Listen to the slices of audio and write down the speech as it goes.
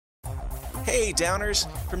Hey Downers!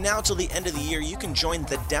 From now till the end of the year, you can join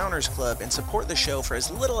the Downers Club and support the show for as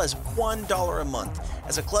little as $1 a month.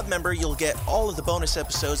 As a club member, you'll get all of the bonus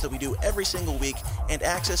episodes that we do every single week and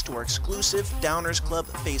access to our exclusive Downers Club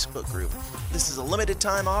Facebook group. This is a limited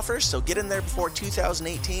time offer, so get in there before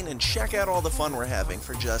 2018 and check out all the fun we're having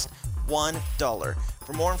for just $1.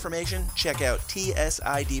 For more information, check out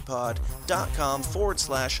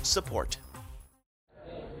tsidpod.com/support.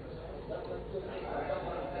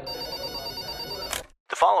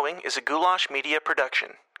 The following is a Goulash Media production.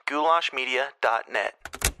 goulashmedia.net.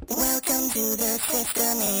 Welcome to the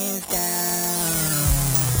System is Down.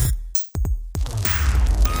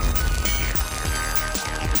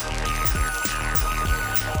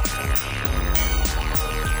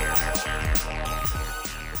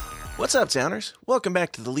 What's up, Downers? Welcome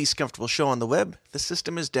back to the least comfortable show on the web. The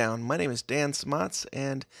System is Down. My name is Dan Smots,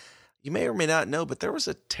 and you may or may not know, but there was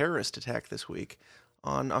a terrorist attack this week.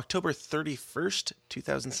 On October 31st,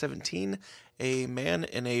 2017, a man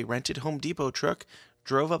in a rented Home Depot truck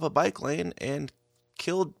drove up a bike lane and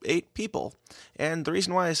killed 8 people. And the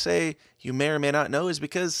reason why I say you may or may not know is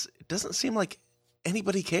because it doesn't seem like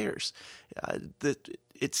anybody cares.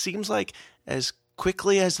 It seems like as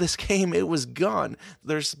quickly as this came, it was gone.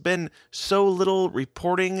 There's been so little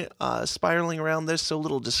reporting spiraling around this, so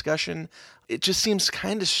little discussion. It just seems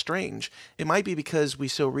kind of strange. It might be because we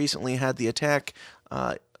so recently had the attack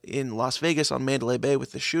in Las Vegas on Mandalay Bay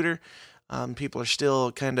with the shooter. People are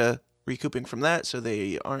still kind of recouping from that, so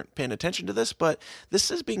they aren't paying attention to this. But this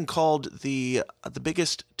is being called the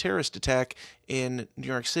biggest terrorist attack in New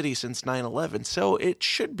York City since 9/11. So it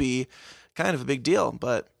should be kind of a big deal,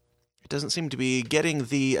 but it doesn't seem to be getting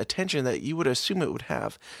the attention that you would assume it would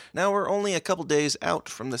have. Now, we're only a couple days out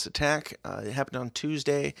from this attack. It happened on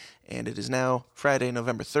Tuesday, and it is now Friday,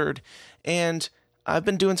 November 3rd. And I've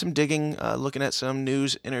been doing some digging, looking at some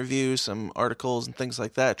news interviews, some articles and things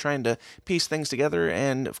like that, trying to piece things together.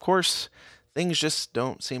 And, of course, things just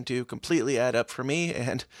don't seem to completely add up for me.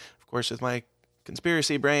 And, of course, with my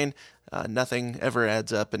conspiracy brain, nothing ever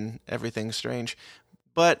adds up and everything's strange.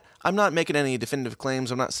 But I'm not making any definitive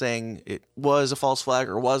claims. I'm not saying it was a false flag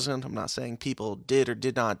or wasn't. I'm not saying people did or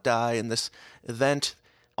did not die in this event.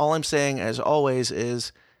 All I'm saying, as always,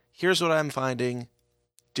 is here's what I'm finding.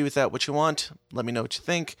 Do with that what you want. Let me know what you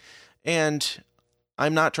think. And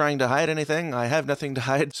I'm not trying to hide anything. I have nothing to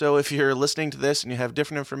hide. So if you're listening to this and you have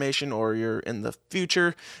different information, or you're in the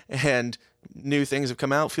future and new things have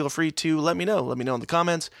come out, feel free to let me know. Let me know in the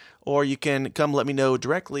comments, or you can come let me know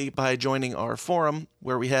directly by joining our forum,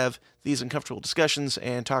 where we have these uncomfortable discussions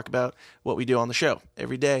and talk about what we do on the show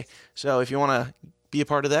every day. So if you want to be a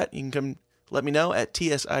part of that, you can come let me know at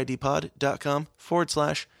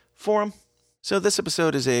tsidpod.com/forum. So this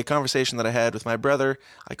episode is a conversation that I had with my brother.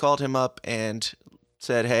 I called him up and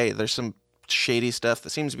said, hey, there's some shady stuff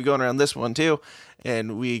that seems to be going around this one too.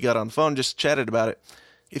 And we got on the phone, just chatted about it.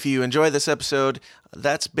 If you enjoy this episode,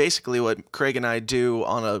 that's basically what Craig and I do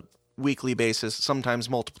on a weekly basis, sometimes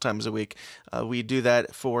multiple times a week. We do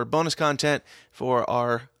that for bonus content for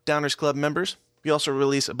our Downers Club members. We also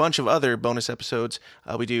release a bunch of other bonus episodes.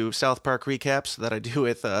 We do South Park recaps that I do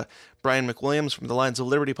with Brian McWilliams from the Lions of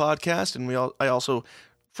Liberty podcast, and I also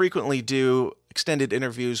frequently do extended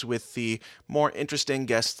interviews with the more interesting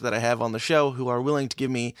guests that I have on the show who are willing to give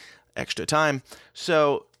me extra time.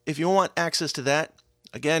 So if you want access to that,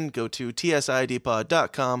 again, go to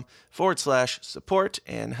tsidpod.com/support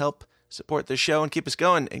and help support this show and keep us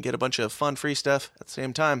going and get a bunch of fun free stuff at the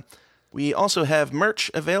same time. We also have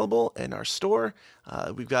merch available in our store.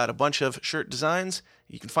 We've got a bunch of shirt designs.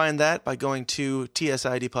 You can find that by going to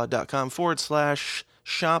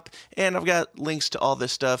tsidpod.com/shop. And I've got links to all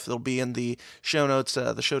this stuff. They'll be in the show notes,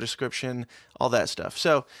 the show description, all that stuff.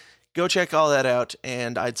 So go check all that out.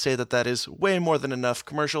 And I'd say that is way more than enough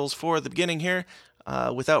commercials for the beginning here.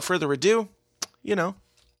 Without further ado,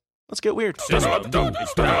 let's get weird.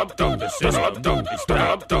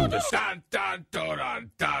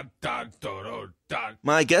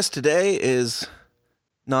 My guest today is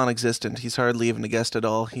non-existent. He's hardly even a guest at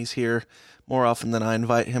all. He's here more often than I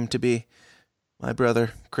invite him to be. My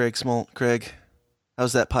brother, Craig Smolt. Craig,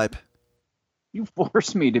 how's that pipe? You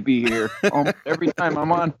force me to be here almost every time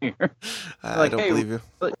I'm on here. I don't believe you.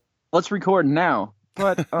 Let's record now.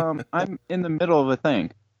 But I'm in the middle of a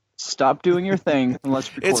thing. Stop doing your thing and let's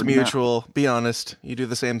record. It's mutual. Now. Be honest. You do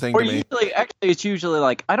the same thing to me. It's usually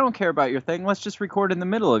like, I don't care about your thing. Let's just record in the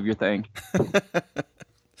middle of your thing.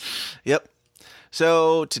 Yep.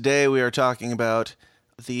 So today we are talking about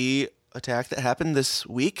the attack that happened this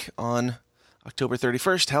week on October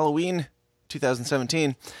 31st, Halloween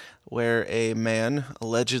 2017, where a man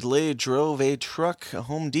allegedly drove a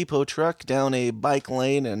Home Depot truck, down a bike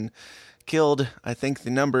lane and killed, I think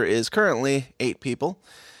the number is currently 8 people.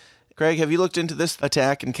 Craig, have you looked into this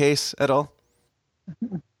attack and case at all?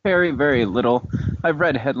 Very, very little. I've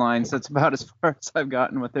read headlines. That's about as far as I've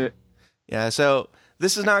gotten with it. Yeah, so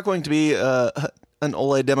this is not going to be an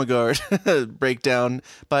Ole Demigard breakdown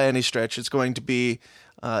by any stretch. It's going to be,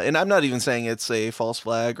 and I'm not even saying it's a false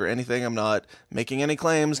flag or anything. I'm not making any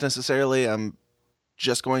claims necessarily. I'm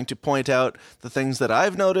just going to point out the things that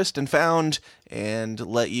I've noticed and found and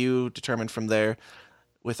let you determine from there.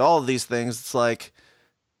 With all of these things, it's like,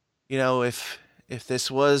 if this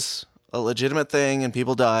was a legitimate thing and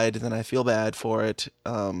people died, then I feel bad for it.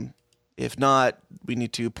 If not, we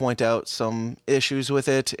need to point out some issues with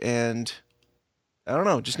it, and I don't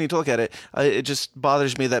know, just need to look at it. It just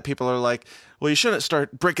bothers me that people are like, well, you shouldn't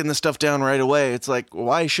start breaking this stuff down right away. It's like,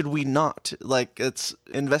 why should we not? Like, it's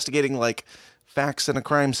investigating, like, facts in a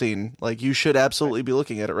crime scene. Like, you should absolutely be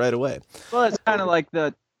looking at it right away. Well, it's kind of like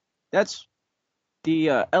the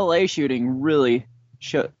LA shooting really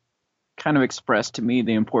kind of expressed to me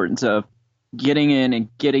the importance of getting in and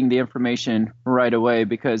getting the information right away,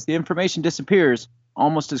 because the information disappears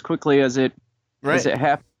almost as quickly as it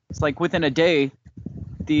happens. It's like within a day,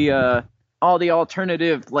 all the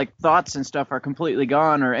alternative like thoughts and stuff are completely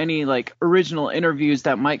gone, or any like original interviews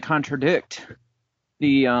that might contradict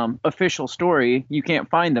the official story, you can't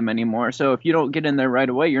find them anymore. So if you don't get in there right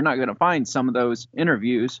away, you're not going to find some of those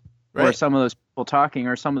interviews or some of those people talking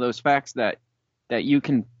or some of those facts that you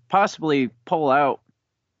can possibly pull out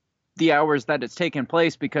the hours that it's taken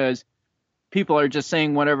place, because people are just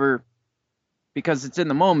saying whatever because it's in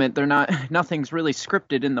the moment. Nothing's really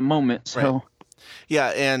scripted in the moment. So right. Yeah,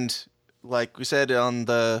 and like we said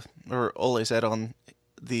Ole said on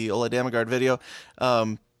the Ole Damagard video,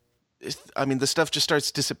 the stuff just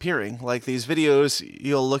starts disappearing. Like these videos,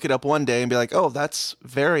 you'll look it up one day and be like, oh, that's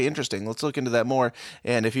very interesting. Let's look into that more.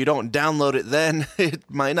 And if you don't download it then, it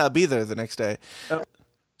might not be there the next day. Oh.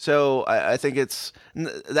 So I think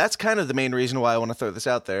that's kind of the main reason why I want to throw this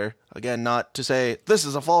out there. Again, not to say this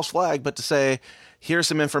is a false flag, but to say here's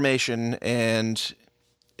some information, and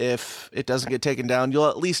if it doesn't get taken down, you'll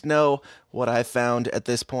at least know what I found at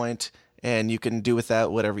this point, and you can do with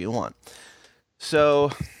that whatever you want. So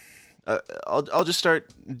I'll just start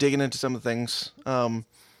digging into some of the things.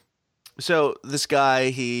 So this guy,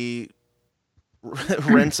 he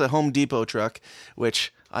rents a Home Depot truck,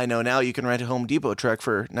 which I know now you can rent a Home Depot truck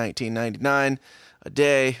for $19.99 a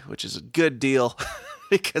day, which is a good deal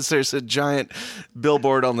because there's a giant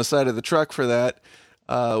billboard on the side of the truck for that,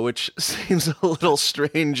 which seems a little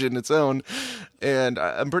strange in its own. And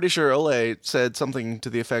I'm pretty sure Ole said something to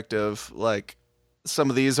the effect of, like, some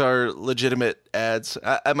of these are legitimate ads.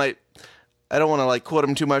 I don't want to like quote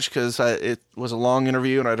him too much because it was a long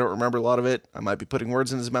interview and I don't remember a lot of it. I might be putting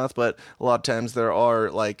words in his mouth, but a lot of times there are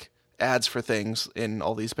like ads for things in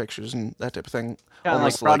all these pictures and that type of thing. Yeah,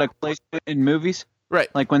 like product placement in movies. Right.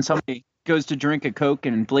 Like when somebody goes to drink a Coke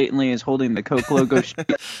and blatantly is holding the Coke logo straight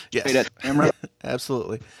at the camera.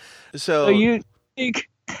 Absolutely. So you think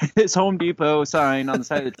this Home Depot sign on the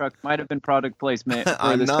side of the truck might have been product placement?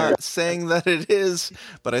 I'm not saying that it is,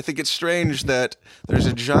 but I think it's strange that there's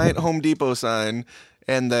a giant Home Depot sign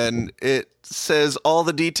and then it says all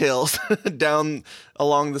the details down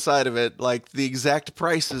along the side of it, like the exact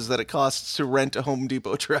prices that it costs to rent a Home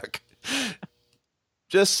Depot truck.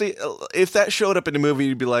 Just see, if that showed up in a movie,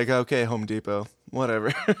 you'd be like, okay, Home Depot,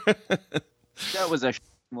 whatever. That was a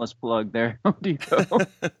shameless plug there, Home Depot.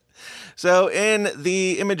 So in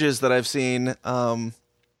the images that I've seen,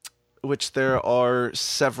 which there are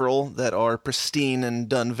several that are pristine and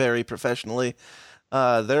done very professionally,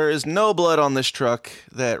 there is no blood on this truck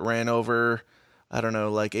that ran over, I don't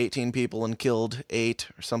know, like 18 people and killed 8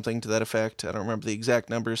 or something to that effect. I don't remember the exact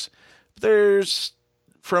numbers. But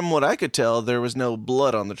from what I could tell, there was no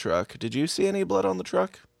blood on the truck. Did you see any blood on the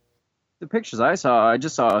truck? The pictures I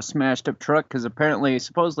just saw a smashed up truck because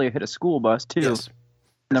supposedly it hit a school bus too. Yes.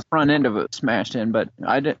 And the front end of it smashed in, but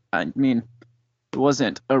it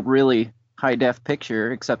wasn't a really high def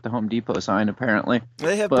picture except the Home Depot sign apparently.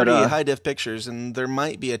 They have pretty high def pictures, and there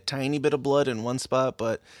might be a tiny bit of blood in one spot,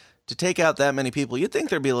 but to take out that many people, you'd think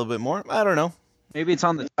there'd be a little bit more. I don't know. Maybe it's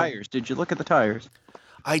on the tires. Did you look at the tires?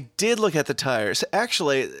 I did look at the tires.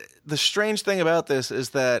 Actually, the strange thing about this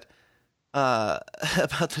is that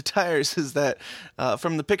about the tires is that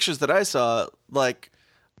from the pictures that I saw, like,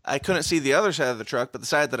 I couldn't see the other side of the truck, but the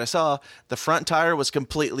side that I saw, the front tire was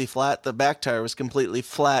completely flat. The back tire was completely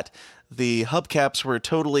flat. The hubcaps were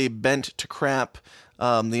totally bent to crap.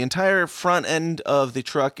 The entire front end of the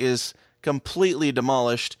truck is completely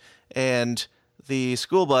demolished, and the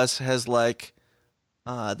school bus has like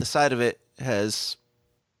the side of it has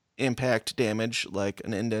impact damage, like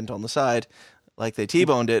an indent on the side, like they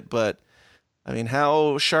T-boned it. But I mean,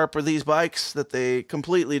 how sharp are these bikes that they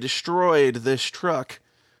completely destroyed this truck?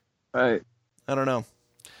 Right. I don't know.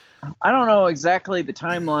 I don't know exactly the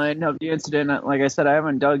timeline of the incident. Like I said, I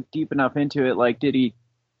haven't dug deep enough into it. Like, did he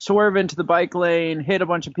swerve into the bike lane, hit a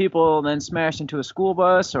bunch of people, and then smash into a school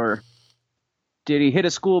bus, or did he hit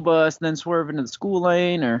a school bus, then swerve into the school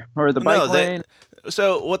lane, or the bike lane?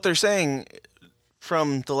 So what they're saying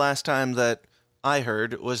from the last time that I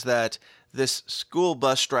heard was that this school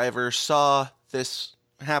bus driver saw this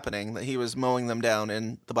happening, that he was mowing them down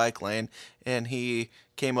in the bike lane, and he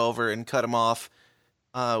came over and cut him off,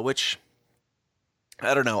 which,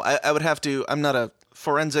 I don't know. I would have to, I'm not a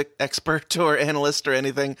forensic expert or analyst or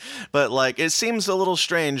anything, but like, it seems a little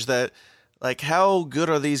strange that, like, how good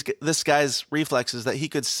are this guy's reflexes that he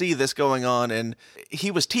could see this going on, and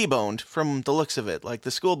he was T-boned from the looks of it. Like,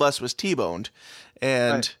 the school bus was T-boned,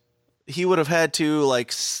 and Right. he would have had to,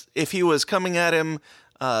 like, if he was coming at him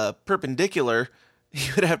perpendicular,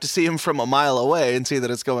 he would have to see him from a mile away and see that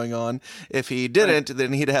it's going on. If he didn't,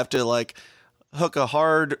 then he'd have to, like, hook a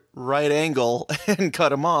hard right angle and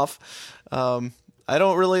cut him off. I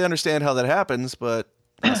don't really understand how that happens, but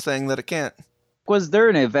I'm not saying that it can't. Was there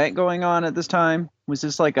an event going on at this time? Was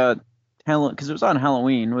this like a because it was on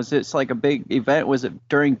Halloween? Was this like a big event? Was it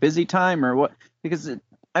during busy time or what? Because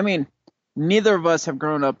I mean, neither of us have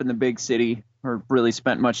grown up in the big city or really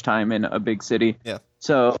spent much time in a big city. Yeah.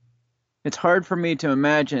 So it's hard for me to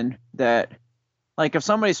imagine that, like, if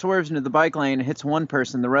somebody swerves into the bike lane and hits one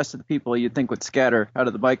person, the rest of the people you'd think would scatter out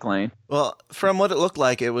of the bike lane. Well, from what it looked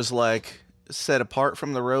like, it was like set apart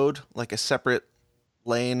from the road, like a separate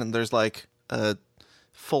lane, and there's like a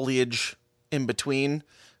foliage in between.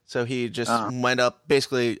 So he just went up,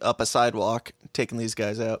 basically up a sidewalk, taking these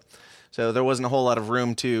guys out. So there wasn't a whole lot of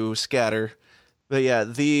room to scatter. But yeah,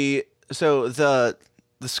 the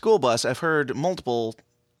school bus, I've heard multiple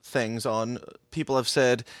things on. People have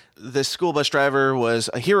said this school bus driver was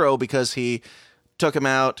a hero because he took him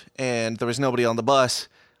out and there was nobody on the bus.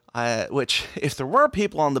 Which, if there were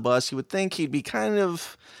people on the bus, you would think he'd be kind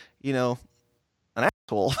of, you know, an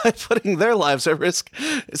asshole by putting their lives at risk,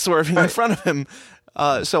 swerving in front of him.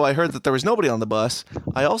 So I heard that there was nobody on the bus.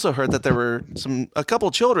 I also heard that there were a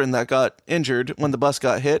couple children that got injured when the bus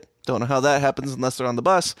got hit. Don't know how that happens unless they're on the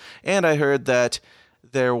bus. And I heard that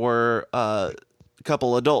there were a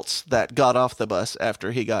couple adults that got off the bus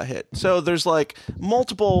after he got hit. So there's like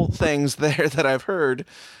multiple things there that I've heard,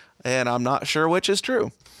 and I'm not sure which is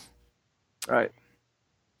true. Right.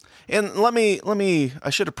 And let me, I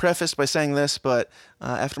should have prefaced by saying this, but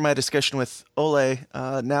after my discussion with Ole,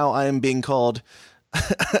 now I am being called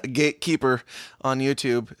a gatekeeper on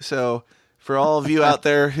YouTube. So for all of you out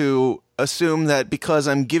there who assume that because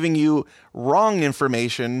I'm giving you wrong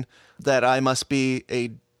information that I must be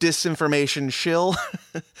a disinformation shill,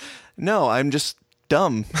 no, I'm just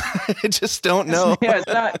dumb. I just don't know. Yeah, it's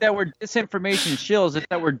not that we're disinformation shills, it's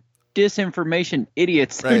that we're disinformation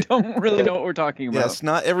idiots who don't really know what we're talking about. Yes,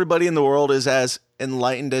 not everybody in the world is as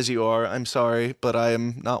enlightened as you are. I'm sorry, but I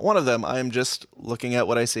am not one of them. I am just looking at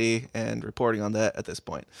what I see and reporting on that at this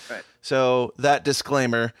point. Right. So that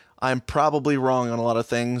disclaimer, I'm probably wrong on a lot of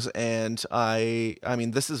things, and I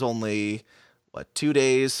mean, this is only, 2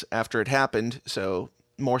 days after it happened, so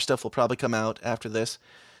more stuff will probably come out after this.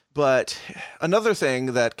 But another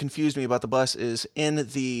thing that confused me about the bus is in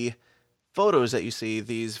the photos that you see,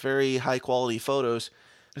 these very high quality photos.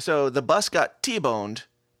 So the bus got T-boned,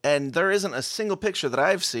 and there isn't a single picture that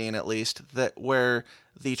I've seen, at least, that where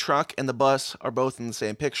the truck and the bus are both in the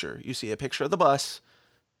same picture. You see a picture of the bus,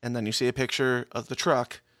 and then you see a picture of the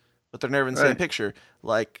truck, but they're never in the same picture.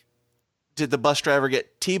 Like, did the bus driver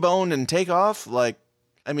get T-boned and take off? Like,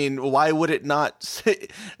 I mean, why would it not?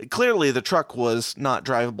 Clearly, the truck was not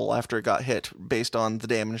drivable after it got hit, based on the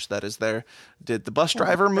damage that is there. Did the bus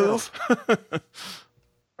driver move?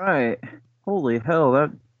 Right. Holy hell,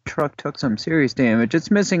 that truck took some serious damage.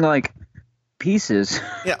 It's missing, like, pieces.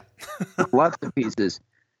 Yeah. Lots of pieces.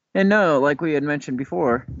 And no, like we had mentioned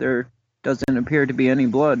before, there doesn't appear to be any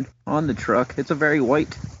blood on the truck. It's a very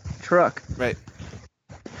white truck. Right.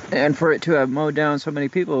 And for it to have mowed down so many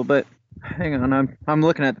people, but hang on, I'm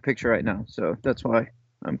looking at the picture right now, so that's why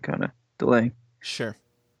I'm kind of delaying. Sure.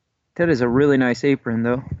 That is a really nice apron,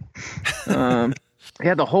 though.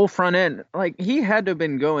 Yeah, the whole front end, like, he had to have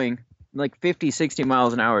been going like 50, 60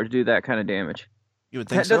 miles an hour to do that kind of damage. You would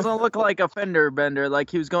think That so? doesn't look like a fender bender. Like,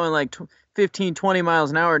 he was going like 15, 20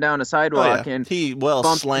 miles an hour down a sidewalk. Oh, yeah. And He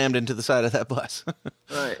slammed into the side of that bus.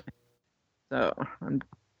 Right. So I'm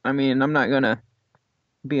not gonna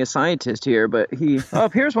be a scientist here, but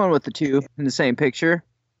here's one with the two in the same picture.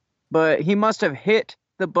 But he must have hit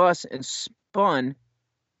the bus and spun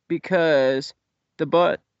because the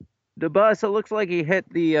bus, it looks like he hit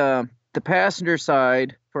the passenger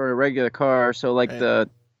side for a regular car, so like Right. the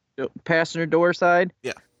passenger door side.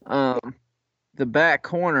 Yeah. The back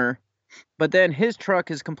corner, but then his truck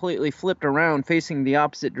is completely flipped around facing the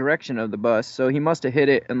opposite direction of the bus, so he must have hit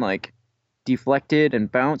it and like deflected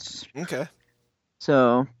and bounced. Okay.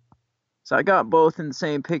 So I got both in the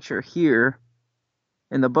same picture here,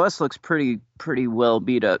 and the bus looks pretty well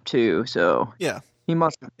beat up too. So Yeah. he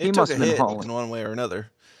must It took have a been hit hauling. in one way or another.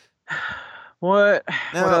 What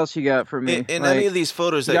Now, else you got for me? In Like, any of these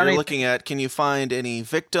photos that you got you're any- looking at, can you find any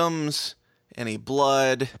victims, any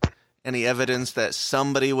blood, any evidence that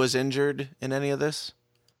somebody was injured in any of this?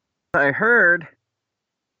 I heard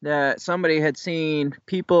that somebody had seen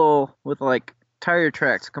people with like tire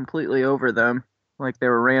tracks completely over them, like they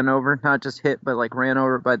were ran over, not just hit, but like ran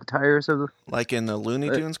over by the tires of the. Like in the Looney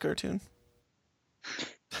Tunes cartoon?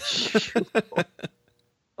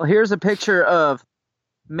 Well, here's a picture of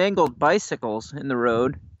mangled bicycles in the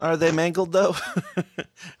road. Are they mangled though?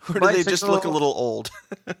 Or do they just look a Bicycle- little old?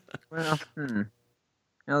 Well,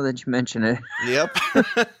 now that you mention it, Yep.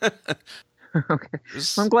 okay,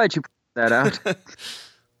 I'm glad you put that out.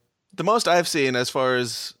 The most I've seen as far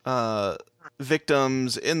as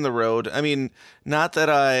victims in the road, I mean, not that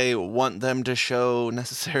I want them to show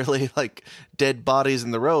necessarily like dead bodies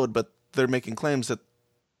in the road, but they're making claims that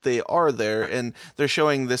they are there, and they're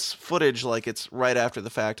showing this footage like it's right after the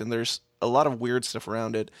fact, and there's a lot of weird stuff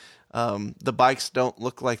around it. The bikes don't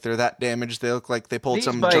look like they're that damaged. They look like they pulled These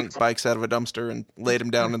some bikes- junk bikes out of a dumpster and laid them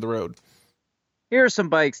down in the road. Here are some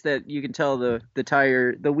bikes that you can tell the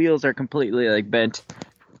wheels are completely like bent,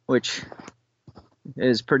 which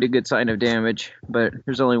is pretty good sign of damage. But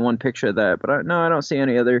there's only one picture of that. But I don't see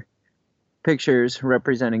any other pictures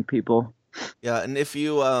representing people. Yeah, and if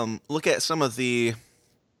you look at some of they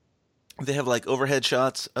have like overhead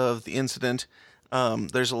shots of the incident.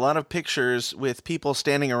 There's a lot of pictures with people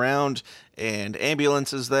standing around and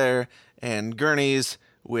ambulances there and gurneys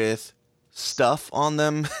with stuff on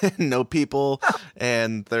them, no people,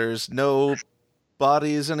 and there's no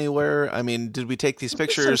bodies anywhere. I mean, did we take these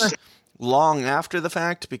pictures long after the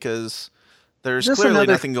fact? Because there's Is this clearly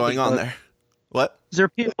another nothing going on there. What? Is there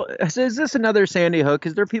people? Is this another Sandy Hook?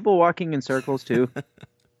 Is there people walking in circles too?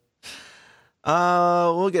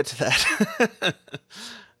 We'll get to that.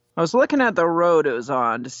 I was looking at the road it was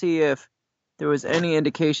on to see if there was any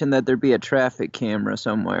indication that there'd be a traffic camera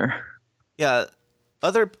somewhere. Yeah,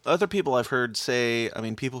 other people I've heard say, I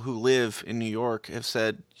mean, people who live in New York have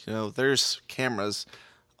said, there's cameras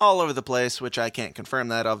all over the place, which I can't confirm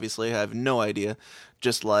that, obviously. I have no idea.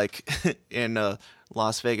 Just like in a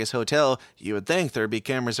Las Vegas hotel, you would think there'd be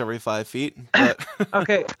cameras every 5 feet, but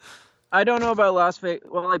Okay, I don't know about Las Vegas.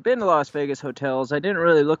 Well, I've been to Las Vegas hotels. I didn't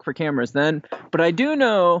really look for cameras then, but I do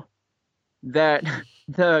know that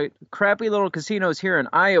the crappy little casinos here in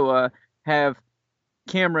Iowa have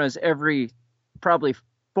cameras every probably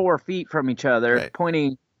 4 feet from each other, Right.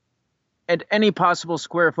 pointing at any possible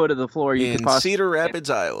square foot of the floor you could in possibly. Cedar Rapids,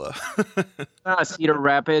 Iowa. Cedar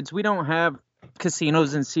Rapids. We don't have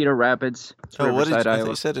casinos in Cedar Rapids. It's Oh, what did Riverside, you, I thought Iowa.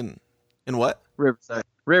 you said in what?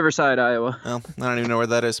 Riverside, Iowa. Well, I don't even know where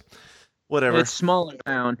that is. Whatever. It's smaller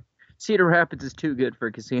town. Cedar Rapids is too good for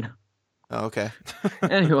a casino. Oh, okay.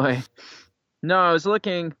 Anyway, no, I was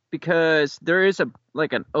looking because there is an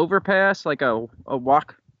overpass, like a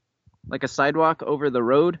walk, like a sidewalk over the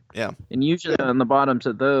road. Yeah. And usually on the bottoms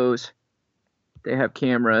of those, they have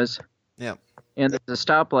cameras. Yeah. And there's a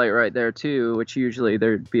stoplight right there too, which usually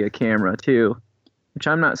there'd be a camera too, which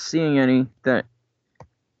I'm not seeing any that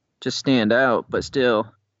just stand out, but still.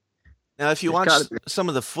 Now, if you There's watch gotta be- some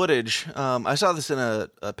of the footage, I saw this in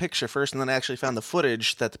a picture first, and then I actually found the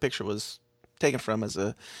footage that the picture was taken from as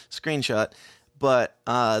a screenshot. But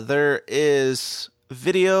there is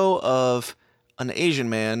video of an Asian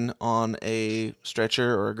man on a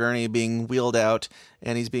stretcher or a gurney being wheeled out,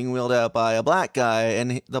 and he's being wheeled out by a black guy,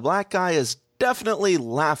 and the black guy is definitely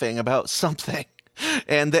laughing about something.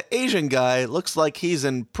 And the Asian guy looks like he's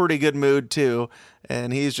in pretty good mood too,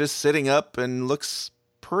 and he's just sitting up and looks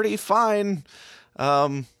pretty fine.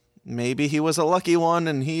 Maybe he was a lucky one,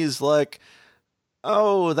 and he's like,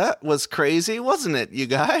 "Oh, that was crazy, wasn't it, you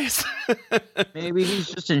guys?" Maybe he's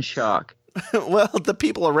just in shock. Well, the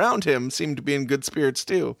people around him seem to be in good spirits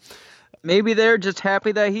too. Maybe they're just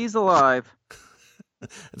happy that he's alive.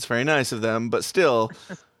 It's very nice of them, but still,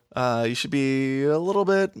 you should be a little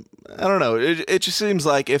bit, I don't know. It just seems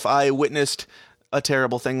like if I witnessed a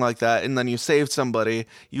terrible thing like that and then you saved somebody,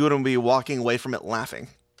 you wouldn't be walking away from it laughing.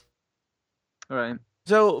 All right.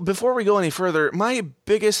 So before we go any further, my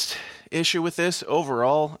biggest issue with this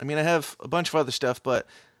overall, I mean, I have a bunch of other stuff, but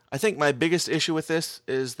I think my biggest issue with this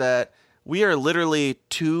is that we are literally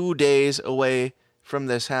 2 days away from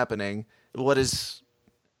this happening. What is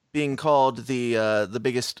being called the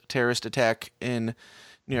biggest terrorist attack in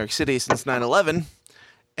New York City since 9/11,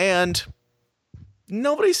 and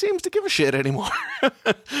nobody seems to give a shit anymore.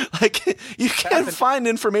 Like, you can't find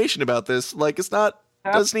information about this. Like, it's not,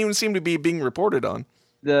 doesn't even seem to be being reported on.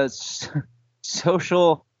 The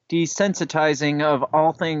social desensitizing of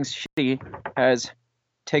all things shitty has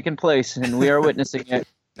taken place, and we are witnessing it.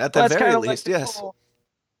 At the very least, like yes.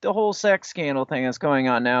 The whole sex scandal thing that's going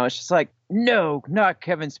on now. It's just like, no, not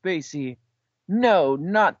Kevin Spacey. No,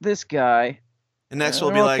 not this guy. And next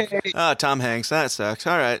we'll be like, Tom Hanks, that sucks.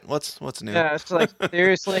 All right, what's new? Yeah, it's like,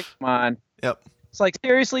 seriously, come on. Yep. It's like,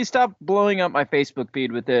 seriously, stop blowing up my Facebook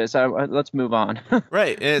feed with this. Let's move on.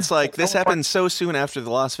 Right. And it's like, this happened so soon after the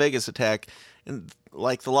Las Vegas attack. And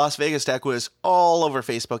like, the Las Vegas attack was all over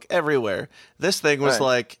Facebook, everywhere. This thing was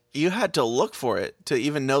like, you had to look for it to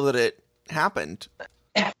even know that it happened.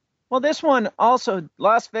 Well, this one also,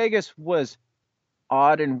 Las Vegas was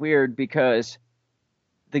odd and weird because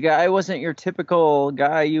the guy wasn't your typical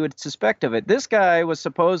guy you would suspect of it. This guy was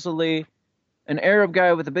supposedly an Arab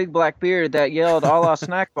guy with a big black beard that yelled Allah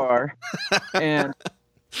snack bar. And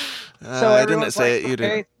so I didn't say like, it, you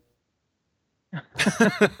did.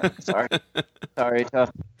 Sorry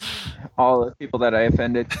to all the people that I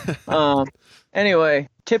offended. Anyway,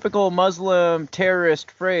 typical Muslim terrorist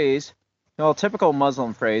phrase. Well, typical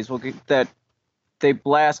Muslim phrase that they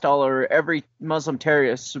blast all over every Muslim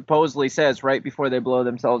terrorist supposedly says right before they blow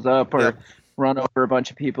themselves up or run over a bunch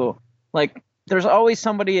of people. Like, there's always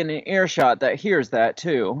somebody in an earshot that hears that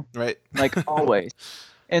too. Right. Like, always.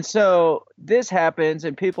 And so this happens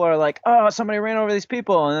and people are like, oh, somebody ran over these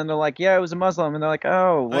people. And then they're like, yeah, it was a Muslim. And they're like,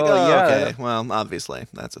 oh, well, like, yeah. Okay. Well, obviously,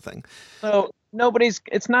 that's a thing. So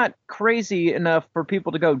it's not crazy enough for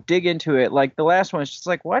people to go dig into it. Like the last one, it's just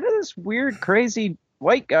like, why did this weird, crazy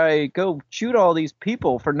white guy go shoot all these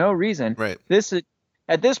people for no reason? Right.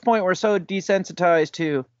 At this point, we're so desensitized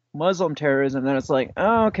to Muslim terrorism that it's like,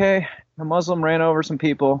 oh, okay, a Muslim ran over some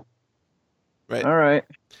people. Right. All right.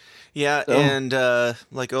 Yeah, So. and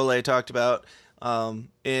like Ole talked about,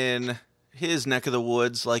 in his neck of the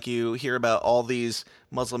woods, like, you hear about all these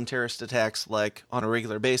Muslim terrorist attacks like on a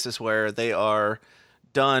regular basis where they are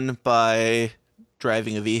done by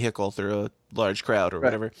driving a vehicle through a large crowd or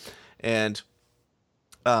whatever. And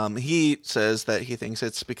he says that he thinks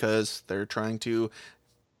it's because they're trying to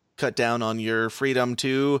cut down on your freedom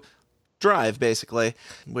to drive, basically,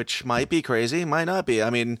 which might be crazy, might not be. I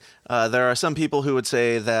mean, there are some people who would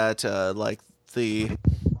say that like the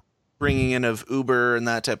bringing in of Uber and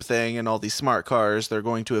that type of thing and all these smart cars, they're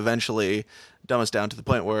going to eventually dumb us down to the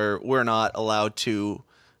point where we're not allowed to,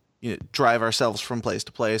 you know, drive ourselves from place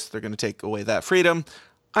to place. They're going to take away that freedom.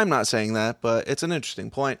 I'm not saying that, but it's an interesting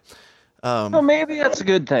point. Well, maybe that's a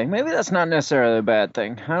good thing. Maybe that's not necessarily a bad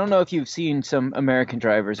thing. I don't know if you've seen some American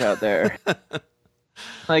drivers out there.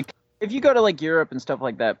 Like, if you go to like Europe and stuff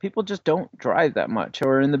like that, people just don't drive that much.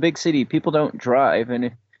 Or in the big city, people don't drive.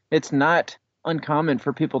 And it's not uncommon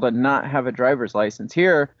for people to not have a driver's license.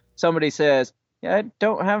 Here, somebody says, yeah, I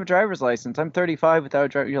don't have a driver's license. I'm 35 without a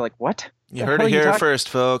driver. You're like, what? You heard it here first,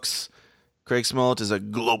 folks. Craig Smollett is a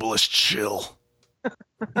globalist chill.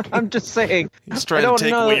 I'm just saying. He's trying to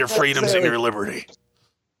take away your freedoms and your liberty.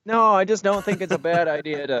 No, I just don't think it's a bad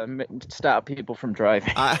idea to stop people from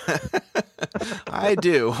driving. I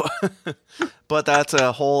do. But that's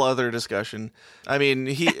a whole other discussion. I mean,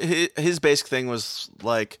 his basic thing was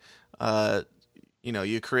like,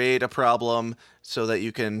 you create a problem so that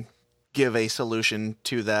you can give a solution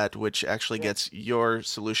to that, which actually gets your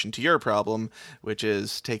solution to your problem, which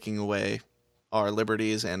is taking away our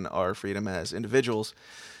liberties and our freedom as individuals.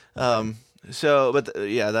 That's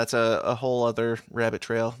a whole other rabbit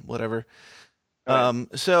trail, whatever.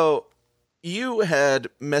 So you had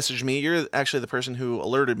messaged me. You're actually the person who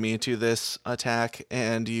alerted me to this attack,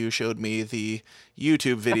 and you showed me the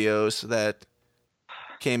YouTube videos that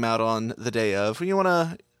came out on the day of. You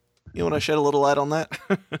wanna shed a little light on that?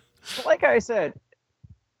 Like I said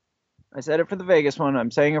it for the Vegas one.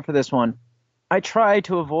 I'm saying it for this one. I try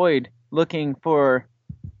to avoid looking for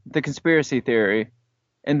the conspiracy theory,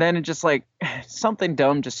 and then it just like something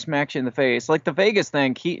dumb just smacks you in the face. Like the Vegas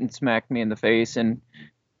thing, Keaton smacked me in the face, and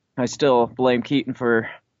I still blame Keaton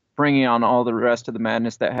for bringing on all the rest of the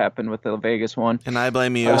madness that happened with the Vegas one. And I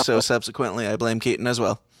blame you, so subsequently I blame Keaton as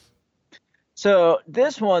well. So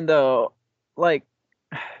this one, though, like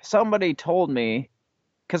somebody told me,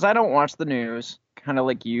 because I don't watch the news, kind of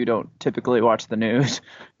like you don't typically watch the news.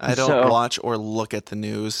 I don't watch or look at the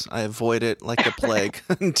news. I avoid it like the plague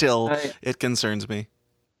until it concerns me.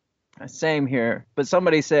 Same here. But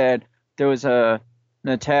somebody said there was an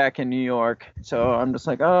attack in New York, so I'm just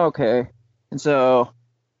like, oh, okay. And so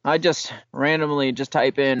I just randomly just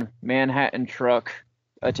type in Manhattan truck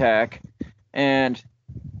attack, and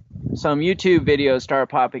some YouTube videos start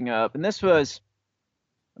popping up. And this was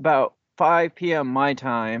about 5 p.m. my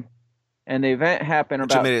time, and the event happened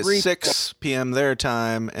about made it 6 p.m. their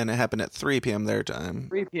time, and it happened at 3 p.m. their time.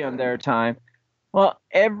 3 p.m. their time. Well,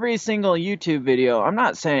 every single YouTube video, I'm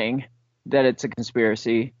not saying that it's a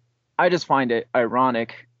conspiracy. I just find it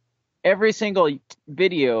ironic. Every single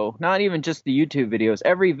video, not even just the YouTube videos,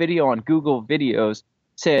 every video on Google Videos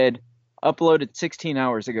said uploaded 16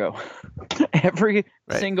 hours ago. Every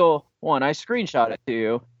single one. I screenshot it to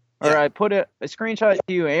you, or I screenshot it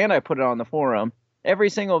to you, and I put it on the forum. Every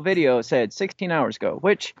single video said 16 hours ago,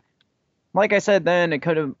 which, like I said then, it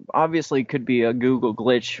could be a Google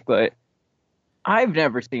glitch, but I've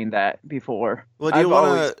never seen that before. Well, do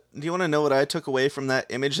you want to know what I took away from that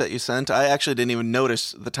image that you sent? I actually didn't even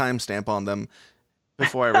notice the timestamp on them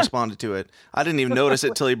before I responded to it. I didn't even notice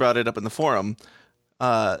it till you brought it up in the forum.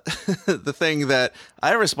 The thing that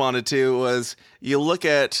I responded to was, you look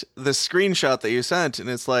at the screenshot that you sent, and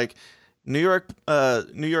it's like, New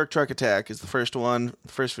York truck attack is the first one,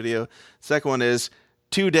 the first video. Second one is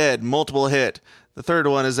 2 dead, multiple hit. The third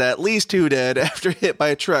one is at least 2 dead after hit by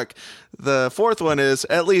a truck. The fourth one is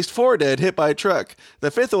at least 4 dead hit by a truck.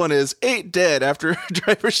 The fifth one is 8 dead after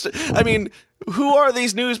drivers. I mean, who are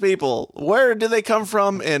these news people? Where do they come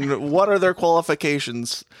from, and what are their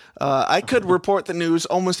qualifications? I could report the news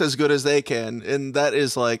almost as good as they can, and that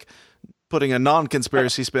is like putting a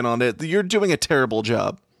non-conspiracy spin on it. You're doing a terrible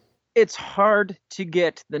job. It's hard to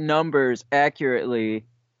get the numbers accurately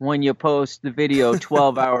when you post the video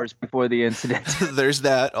 12 hours before the incident. There's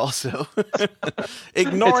that also.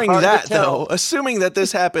 Ignoring that, though, assuming that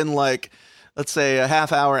this happened like, let's say, a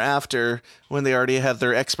half hour after, when they already have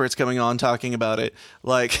their experts coming on talking about it,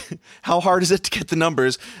 like, how hard is it to get the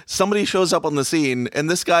numbers? Somebody shows up on the scene, and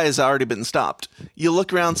this guy has already been stopped. You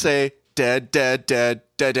look around, say, dead, dead, dead,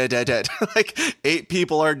 dead, dead, dead, dead. Like, 8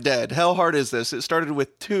 people are dead. How hard is this? It started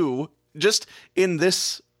with 2, just in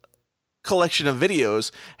this collection of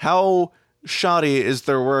videos. How shoddy is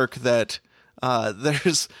their work that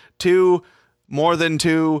there's 2, more than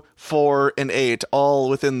 2, 4, and 8 all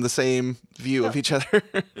within the same view of each other?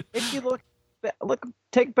 If you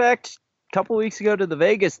take back a couple weeks ago to the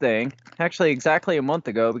Vegas thing, actually exactly a month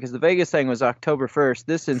ago, because the Vegas thing was October 1st.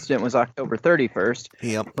 This incident was October 31st.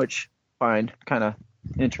 Yep. Which I find kind of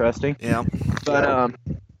interesting. Yeah. But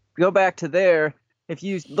go back to there. If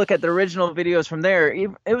you look at the original videos from there,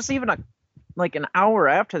 it was even like an hour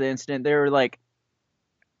after the incident, there were like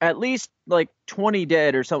at least like 20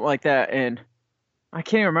 dead or something like that. And I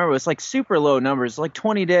can't even remember. It's like super low numbers, like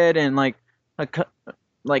 20 dead and like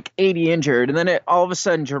 80 injured. And then it all of a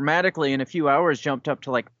sudden dramatically in a few hours jumped up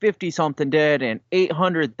to like 50 something dead and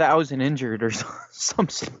 800,000 injured or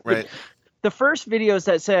something. Right. The first videos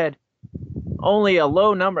that said only a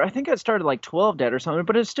low number, I think it started like 12 dead or something,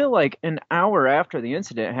 but it's still like an hour after the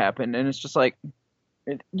incident happened. And it's just like,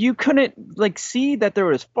 you couldn't like see that there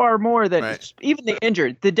was far more than even the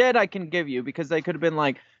injured. The dead I can give you, because they could have been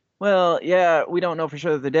like, well, yeah, we don't know for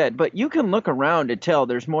sure that they're dead, but you can look around and tell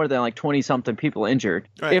there's more than like 20 something people injured.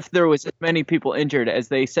 Right. If there was as many people injured as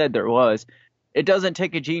they said there was. It doesn't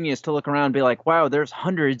take a genius to look around and be like, wow, there's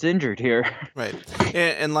hundreds injured here. Right.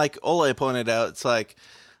 And like Ole pointed out, it's like,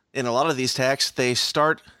 in a lot of these attacks, they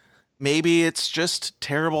start, maybe it's just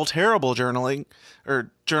terrible journaling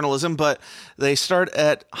or journalism, but they start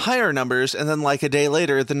at higher numbers, and then like a day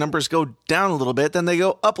later, the numbers go down a little bit, then they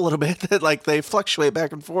go up a little bit, like they fluctuate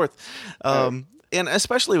back and forth. And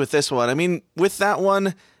especially with this one, I mean, with that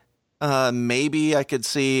one, maybe I could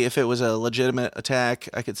see if it was a legitimate attack,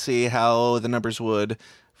 I could see how the numbers would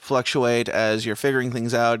fluctuate as you're figuring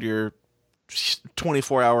things out, your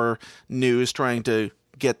 24-hour news trying to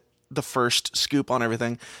get the first scoop on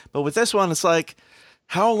everything. But with this one, it's like,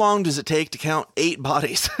 how long does it take to count 8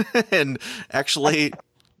 bodies and actually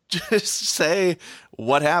just say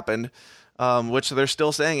what happened? Which they're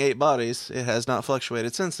still saying 8 bodies. It has not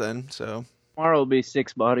fluctuated since then. So tomorrow will be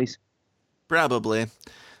 6 bodies. Probably.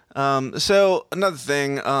 So another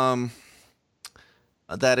thing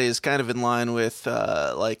that is kind of in line with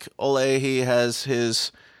like Ole, he has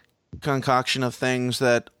his concoction of things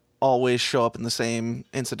that always show up in the same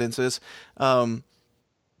incidences.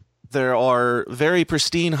 There are very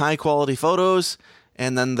pristine, high-quality photos,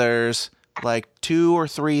 and then there's like 2 or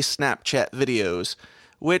 3 Snapchat videos,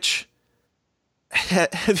 which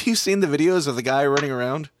have you seen the videos of the guy running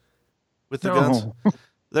around with the guns?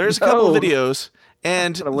 There's a couple of videos,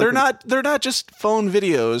 and they're not just phone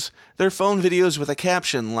videos. They're phone videos with a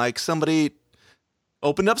caption, like somebody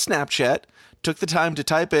opened up Snapchat, took the time to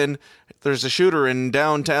type in, "There's a shooter in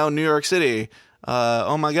downtown New York City.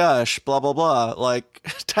 Oh my gosh, blah, blah, blah." Like,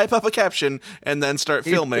 type up a caption and then start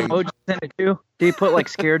filming. Did emojis in it too? Did he put like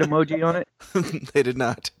scared emoji on it? They did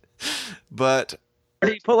not. But Or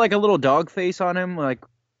did he put like a little dog face on him? Like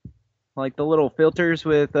the little filters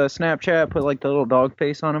with Snapchat, put like the little dog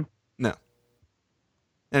face on him? no.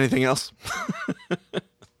 Anything else?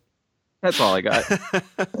 That's all I got.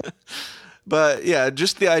 But yeah,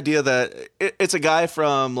 just the idea that it's a guy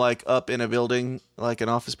from like up in a building, like an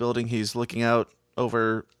office building. He's looking out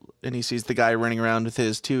over and he sees the guy running around with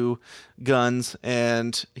his 2 guns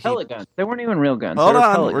and Pellet guns. They weren't even real guns. Hold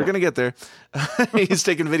on, we're going to get there. He's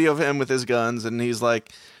taking video of him with his guns and he's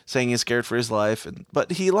like saying he's scared for his life.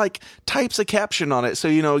 But he like types a caption on it so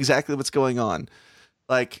you know exactly what's going on.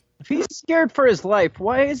 Like, if he's scared for his life,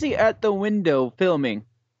 why is he at the window filming?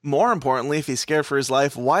 More importantly, if he's scared for his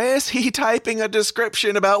life, why is he typing a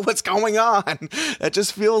description about what's going on? It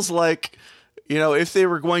just feels like, you know, if they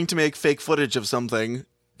were going to make fake footage of something,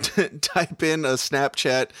 type in a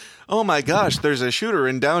Snapchat, "Oh my gosh, there's a shooter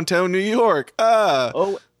in downtown New York.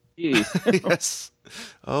 Oh, geez. Yes.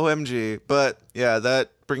 OMG. But yeah, that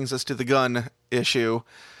brings us to the gun issue.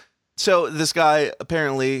 So this guy,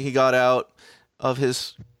 apparently, he got out of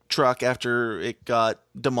his truck after it got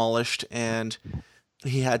demolished and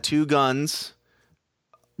he had 2 guns.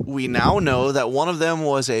 We now know that one of them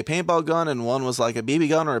was a paintball gun and one was like a BB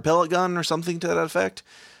gun or a pellet gun or something to that effect.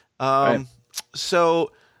 Right.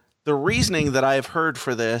 So the reasoning that I've heard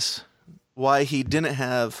for this, why he didn't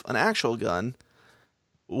have an actual gun,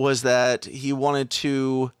 was that he wanted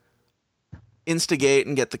to instigate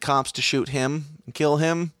and get the cops to shoot him and kill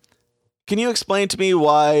him. Can you explain to me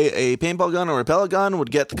why a paintball gun or a pellet gun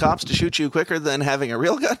would get the cops to shoot you quicker than having a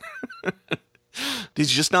real gun? Did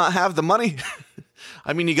you just not have the money?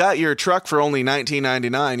 I mean, you got your truck for only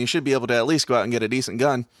 $19.99. You should be able to at least go out and get a decent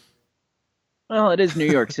gun. Well, it is New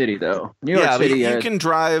York City, though. New York City. You can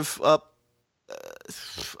drive up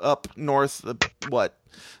north,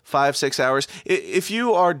 5-6 hours. If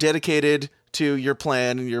you are dedicated to your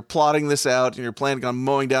plan and you're plotting this out and you're planning on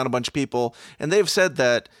mowing down a bunch of people, and they've said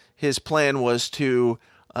that his plan was to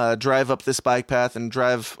drive up this bike path and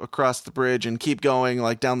drive across the bridge and keep going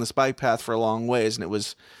like down this bike path for a long ways, and it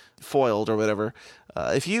was foiled or whatever.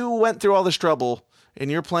 If you went through all this trouble and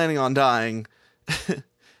you're planning on dying,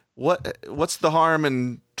 what's the harm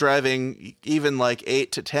in driving even like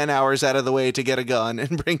 8 to 10 hours out of the way to get a gun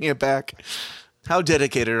and bringing it back? How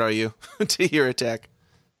dedicated are you to your attack?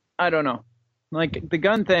 I don't know. Like, the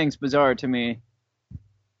gun thing's bizarre to me.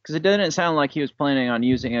 Because it didn't sound like he was planning on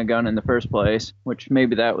using a gun in the first place, which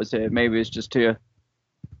maybe that was it. Maybe it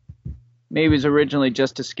was originally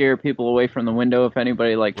just to scare people away from the window if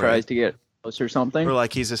anybody tries to get close or something. Or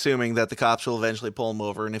like he's assuming that the cops will eventually pull him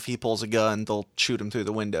over, and if he pulls a gun, they'll shoot him through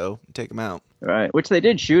the window and take him out. Right, which they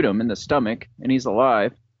did shoot him in the stomach, and he's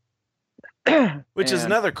alive. Which is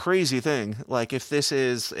another crazy thing. Like, if this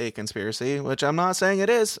is a conspiracy, which I'm not saying it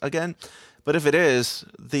is, again, but if it is,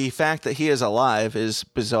 the fact that he is alive is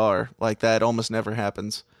bizarre. Like, that almost never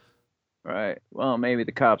happens. Right. Well, maybe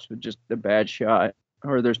the cops were just a bad shot,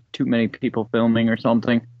 or there's too many people filming or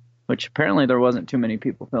something, which apparently there wasn't too many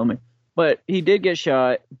people filming. But he did get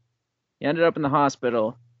shot. He ended up in the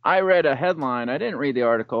hospital. I read a headline. I didn't read the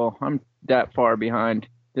article. I'm that far behind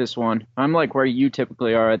this one. I'm like where you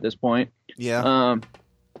typically are at this point. Yeah.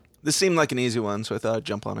 This seemed like an easy one, so I thought I'd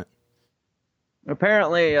jump on it.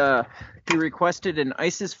 Apparently, he requested an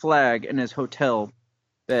ISIS flag in his hotel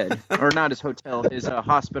bed, or not his hotel, his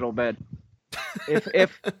hospital bed.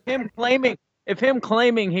 If him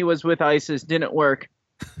claiming he was with ISIS didn't work,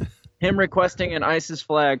 him requesting an ISIS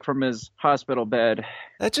flag from his hospital bed.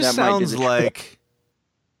 That just sounds like.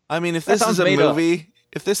 I mean, if this is a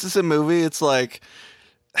movie, it's like.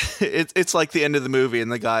 It's like the end of the movie and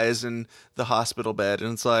the guy is in the hospital bed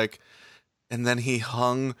and it's like, and then he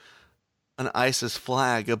hung an ISIS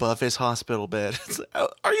flag above his hospital bed. It's like,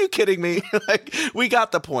 are you kidding me? Like, we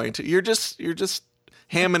got the point. You're just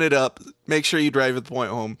hamming it up. Make sure you drive the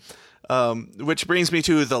point home. Which brings me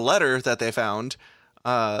to the letter that they found.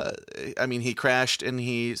 I mean, he crashed and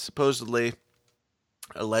he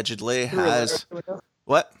allegedly has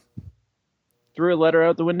what? Threw a letter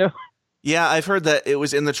out the window. Yeah, I've heard that it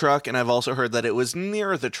was in the truck, and I've also heard that it was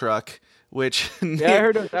near the truck, which... Yeah, I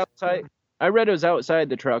heard it was outside. I read it was outside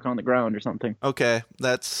the truck on the ground or something. Okay,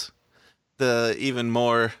 that's the even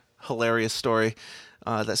more hilarious story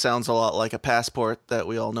that sounds a lot like a passport that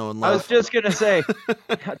we all know and love. I was just going to say,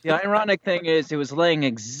 the ironic thing is it was laying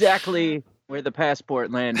exactly where the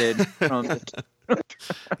passport landed from the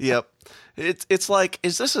Yep. It's like,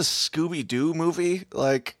 is this a Scooby-Doo movie?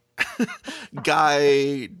 Like,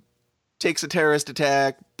 guy takes a terrorist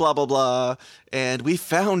attack, blah, blah, blah, and we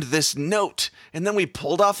found this note, and then we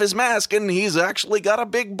pulled off his mask, and he's actually got a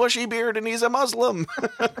big bushy beard, and he's a Muslim.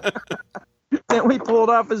 Then we pulled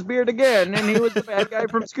off his beard again, and he was the bad guy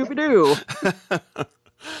from Scooby-Doo.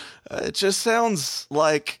 It just sounds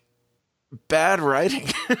like bad writing.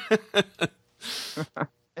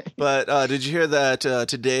 But did you hear that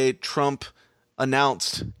today Trump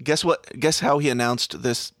announced, guess how he announced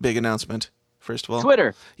this big announcement, first of all?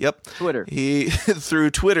 Twitter. Yep. Twitter. He, through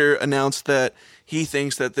Twitter, announced that he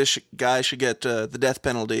thinks that this guy should get the death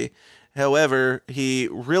penalty. However, he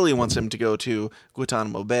really wants him to go to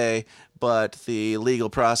Guantanamo Bay, but the legal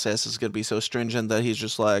process is going to be so stringent that he's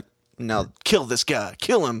just like, no, kill this guy.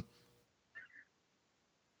 Kill him.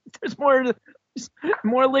 There's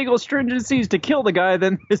more legal stringencies to kill the guy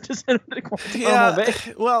than is to send him to Guantanamo Bay.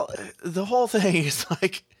 Well, the whole thing is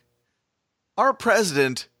like, our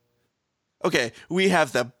president, okay, we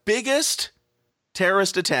have the biggest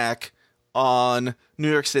terrorist attack on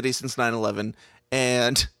New York City since 9/11,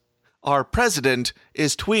 and our president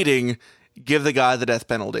is tweeting, give the guy the death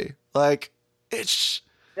penalty. Like, it's...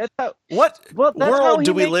 what world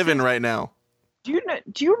do we live in right now? Do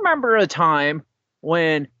you remember a time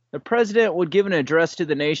when the president would give an address to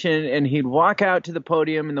the nation and he'd walk out to the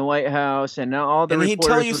podium in the White House and all the reporters he'd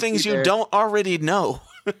tell you things you don't already know?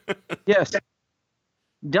 Yes.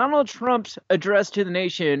 Donald Trump's address to the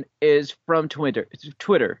nation is from Twitter.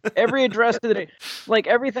 Every address to the nation, like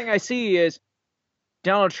everything I see is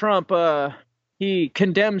Donald Trump, he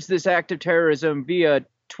condemns this act of terrorism via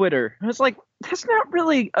Twitter. And it's like, that's not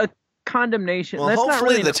really a condemnation. Well, that's hopefully not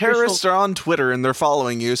really the terrorists are on Twitter and they're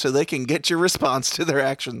following you so they can get your response to their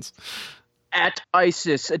actions. At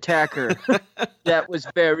ISIS attacker. That was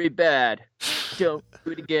very bad. Don't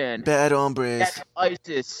do it again. Bad hombres. At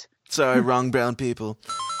ISIS. Sorry, wrong brown people.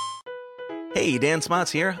 Hey, Dan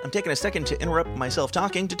Smots here. I'm taking a second to interrupt myself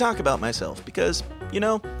talking to talk about myself because, you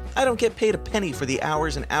know, I don't get paid a penny for the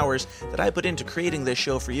hours and hours that I put into creating this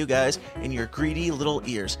show for you guys in your greedy little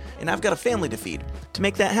ears, and I've got a family to feed. To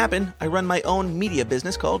make that happen, I run my own media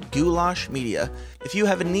business called Goulash Media. If you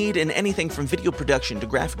have a need in anything from video production to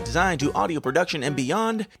graphic design to audio production and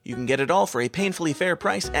beyond, you can get it all for a painfully fair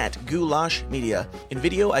price at Goulash Media. In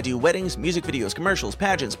video, I do weddings, music videos, commercials,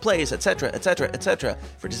 pageants, plays, etc., etc., etc.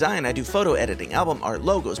 For design, I do photo editing, album art,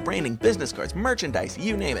 logos, branding, business cards, merchandise,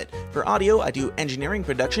 you name it. For audio, I do engineering,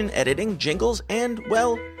 production, editing, jingles, and,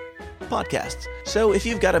 well, podcasts. So if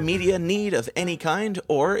you've got a media need of any kind,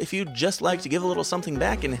 or if you'd just like to give a little something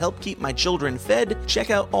back and help keep my children fed, check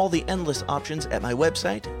out all the endless options at my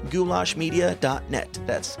website, goulashmedia.net.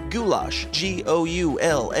 That's goulash,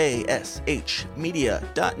 Goulash,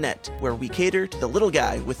 media.net, where we cater to the little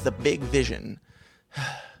guy with the big vision.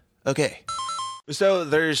 Okay. So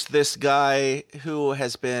there's this guy who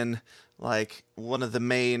has been, like, one of the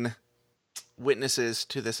main witnesses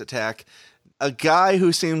to this attack. A guy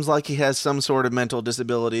who seems like he has some sort of mental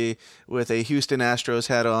disability with a Houston Astros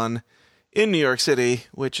hat on in New York City,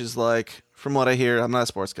 which is like, from what I hear, I'm not a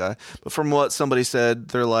sports guy, but from what somebody said,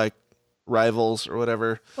 they're like rivals or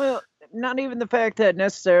whatever. Well, not even the fact that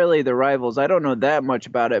necessarily the rivals. I don't know that much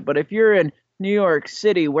about it, but if you're in New York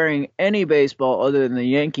City wearing any baseball other than the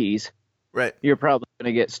Yankees, right, you're probably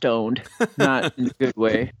going to get stoned, not in a good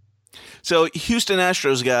way. So Houston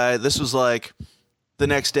Astros guy, this was like the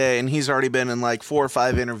next day, and he's already been in like 4 or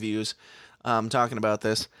 5 interviews talking about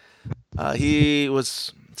this.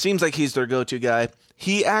 Seems like he's their go-to guy.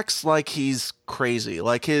 He acts like he's crazy.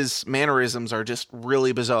 Like his mannerisms are just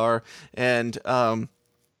really bizarre. And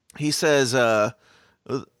he says, there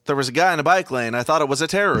was a guy in a bike lane. I thought it was a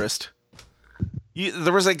terrorist.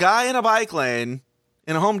 There was a guy in a bike lane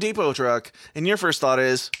in a Home Depot truck, and your first thought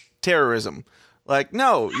is terrorism. Like,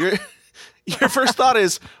 no, your first thought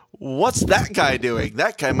is, what's that guy doing?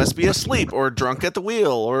 That guy must be asleep or drunk at the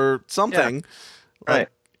wheel or something. Yeah. Right.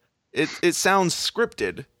 It sounds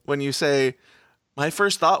scripted when you say, my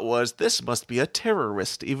first thought was, this must be a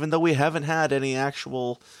terrorist, even though we haven't had any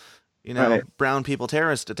actual, brown people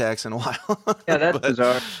terrorist attacks in a while. Yeah, that's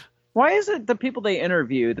bizarre. Why is it the people they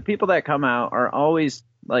interview, the people that come out, are always,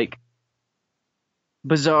 like,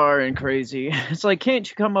 bizarre and crazy? It's like, can't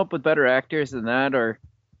you come up with better actors than that, or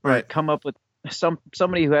right, come up with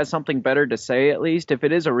somebody who has something better to say, at least if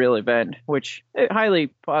it is a real event, which highly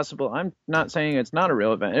possible. I'm not saying it's not a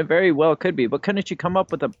real event. It very well could be, but couldn't you come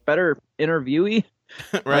up with a better interviewee?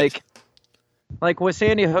 Right. Like with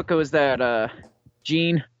Sandy Hook, it was that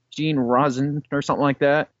Gene Rosen or something like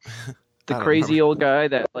that. The crazy old guy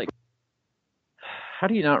that, like, how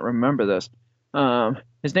do you not remember this?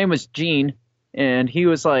 His name was Gene, and he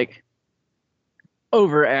was like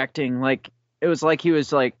overacting. Like, it was like he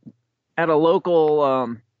was like at a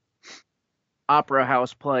local opera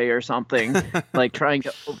house play or something, like trying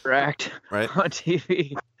to overact on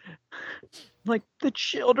TV. Like, the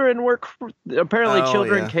children were apparently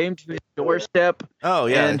children came to his doorstep. Oh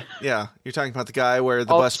yeah, yeah. You're talking about the guy where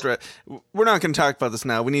the bus driver. We're not going to talk about this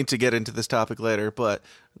now. We need to get into this topic later. But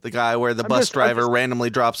the guy where the bus driver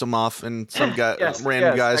randomly drops him off in some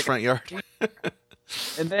random guy's front yard.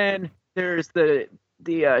 And then there's the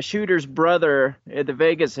shooter's brother at the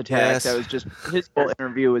Vegas attack. That was just, his whole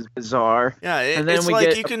interview was bizarre. Yeah, and then it's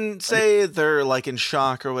like you can say they're like in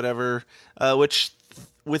shock or whatever, which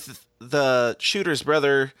with the shooter's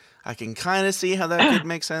brother, I can kind of see how that could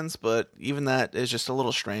make sense, but even that is just a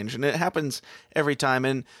little strange, and it happens every time.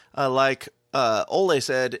 And like Ole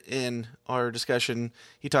said in our discussion,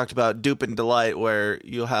 he talked about dupe and delight, where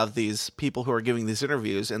you'll have these people who are giving these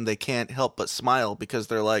interviews and they can't help but smile because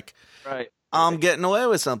they're like, I'm getting away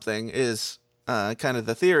with something, is kind of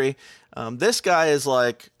the theory. This guy is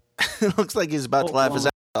like, it looks like he's about to laugh his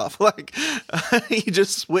ass off. Like, he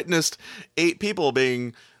just witnessed 8 people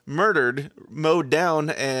being mowed down,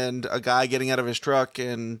 and a guy getting out of his truck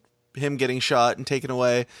and him getting shot and taken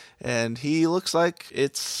away. And he looks like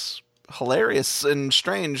it's hilarious and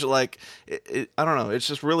strange. Like, I don't know. It's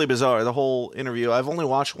just really bizarre, the whole interview. I've only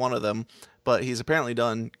watched one of them, but he's apparently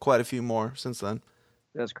done quite a few more since then.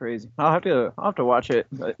 That's crazy. I'll have to watch it.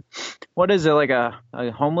 But what is it, like a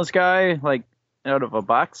homeless guy, like out of a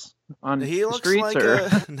box on the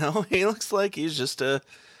streets? No, he looks like he's just a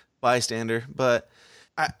bystander. But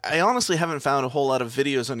I honestly haven't found a whole lot of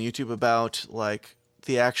videos on YouTube about like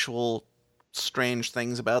the actual strange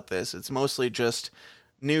things about this. It's mostly just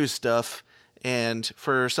news stuff. And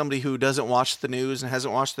for somebody who doesn't watch the news and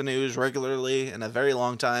hasn't watched the news regularly in a very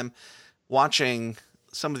long time, watching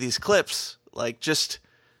some of these clips, like just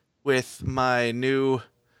with my new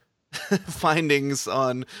findings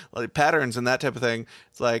on like patterns and that type of thing,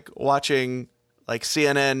 it's like watching like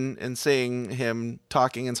CNN and seeing him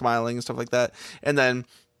talking and smiling and stuff like that. And then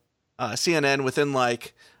CNN, within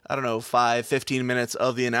like, I don't know, 5-15 minutes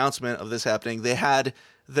of the announcement of this happening, they had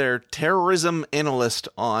their terrorism analyst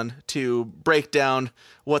on to break down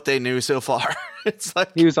what they knew so far. It's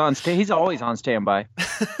like he was he's always on standby.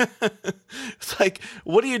 It's like,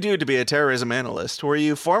 what do you do to be a terrorism analyst? Were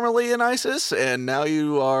you formerly in ISIS and now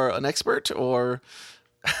you are an expert, or?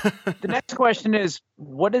 The next question is,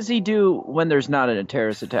 what does he do when there's not a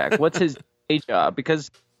terrorist attack? What's his day job? Because,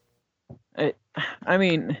 I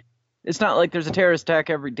mean, it's not like there's a terrorist attack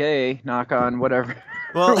every day, knock on whatever.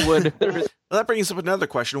 Well, that brings up another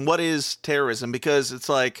question. What is terrorism? Because it's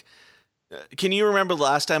like, can you remember the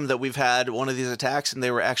last time that we've had one of these attacks and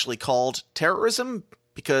they were actually called terrorism?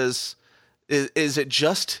 Because is it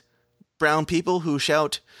just brown people who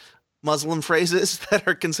shout Muslim phrases that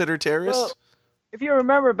are considered terrorists? Well, if you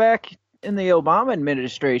remember back in the Obama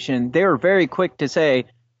administration, they were very quick to say,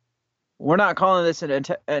 we're not calling this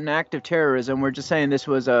an act of terrorism. We're just saying this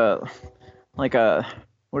was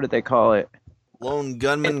what did they call it? Lone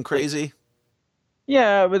gunman crazy?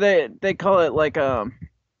 Yeah, but they call it like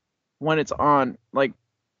when it's on, like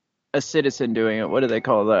a citizen doing it. What do they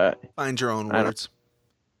call that? Find your own words.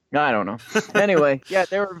 I don't know. Anyway, yeah,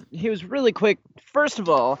 he was really quick, first of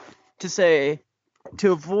all, to say,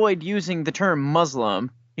 to avoid using the term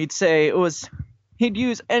Muslim, he'd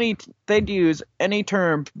use any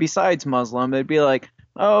term besides Muslim. It'd be like,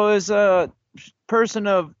 oh, it was a person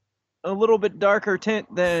of a little bit darker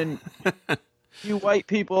tint than you white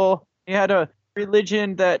people. He had a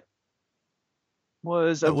religion that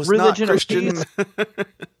was a religion not Christian. Of peace.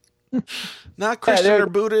 Not Christian or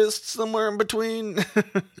Buddhist, somewhere in between.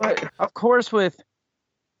 But of course, with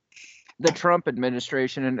the Trump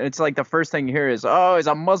administration, and it's like the first thing you hear is, oh, he's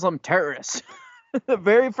a Muslim terrorist. The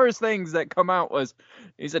very first things that come out was,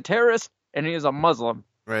 he's a terrorist and he is a Muslim.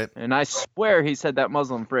 Right. And I swear he said that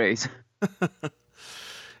Muslim phrase.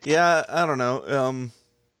 Yeah, I don't know.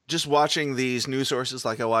 Just watching these news sources,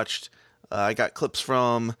 like I got clips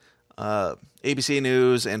from ABC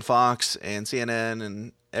News and Fox and CNN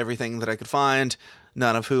and everything that I could find,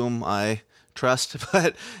 none of whom I trust,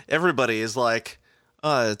 but everybody is like,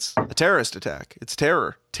 it's a terrorist attack. It's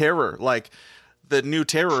terror. Like the new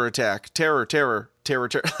terror attack. Terror.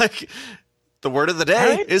 Like, The word of the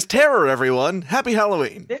day Right? is terror, everyone. Happy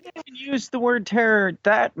Halloween. They didn't even use the word terror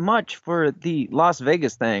that much for the Las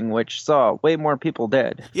Vegas thing, which saw way more people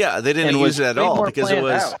dead. Yeah, they didn't And use was it at way all more because it planned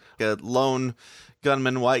was out. a lone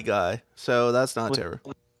gunman white guy. So that's not With- terror.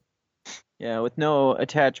 Yeah, with no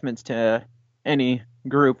attachments to any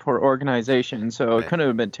group or organization, so Right. it couldn't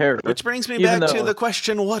have been terror. Which brings me Even back to though- the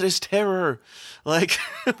question, what is terror? Like,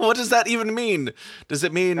 what does that even mean? Does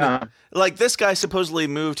it mean, like, this guy supposedly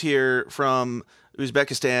moved here from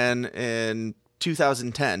Uzbekistan in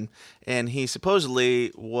 2010, and he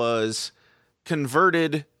supposedly was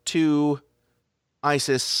converted to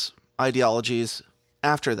ISIS ideologies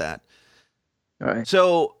after that. Right.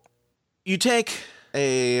 So you take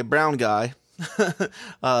a brown guy,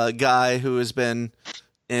 a guy who has been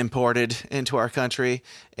imported into our country,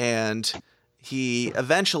 and he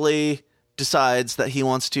eventually decides that he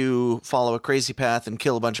wants to follow a crazy path and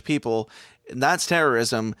kill a bunch of people, and that's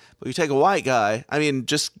terrorism. But you take a white guy, I mean,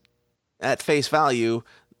 just at face value,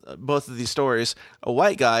 both of these stories, a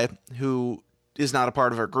white guy who is not a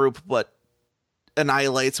part of our group, but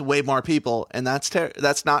annihilates way more people, and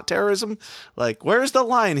that's not terrorism. Like, where's the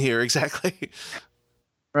line here exactly?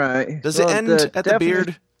 Right. Does it end at the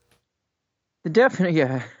beard?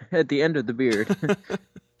 Yeah, at the end of the beard.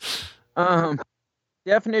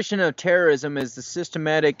 Definition of terrorism is the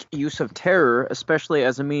systematic use of terror, especially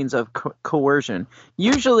as a means of coercion.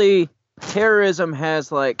 Usually, terrorism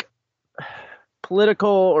has like political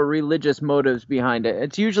or religious motives behind it.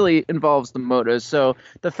 It usually involves the motives. So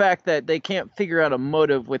the fact that they can't figure out a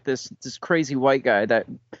motive with this crazy white guy that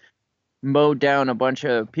mowed down a bunch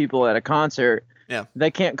of people at a concert. Yeah. They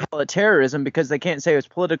can't call it terrorism because they can't say it was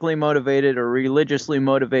politically motivated or religiously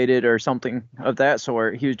motivated or something of that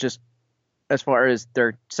sort. He was just, as far as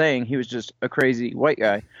they're saying, he was just a crazy white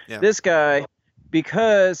guy. Yeah. This guy,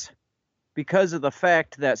 because of the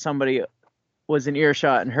fact that somebody was in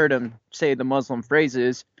earshot and heard him say the Muslim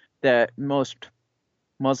phrases that most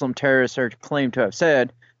Muslim terrorists are claimed to have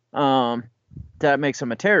said, that makes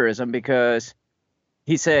him a terrorism because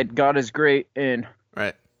he said God is great in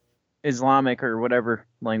Right. Islamic or whatever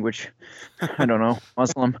language. I don't know.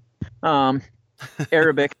 Muslim.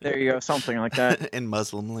 Arabic. There you go. Something like that. In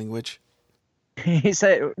Muslim language. He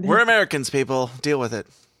said, We're Americans, people. Deal with it.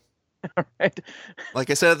 right, Like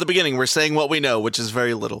I said at the beginning, we're saying what we know, which is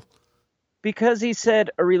very little. because he said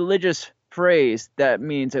a religious phrase, that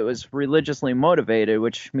means it was religiously motivated,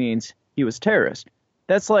 which means he was terrorist.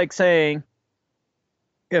 That's like saying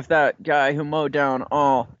if that guy who mowed down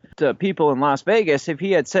all the people in Las Vegas, if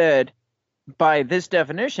he had said, by this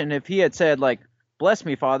definition, if he had said, like, bless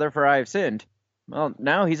me, Father, for I have sinned, well,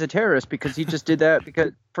 now he's a terrorist because he just did that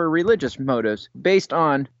because for religious motives, based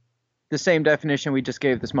on the same definition we just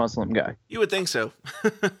gave this Muslim guy. You would think so.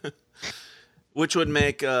 Which would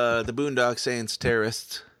make the Boondock Saints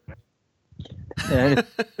terrorists. And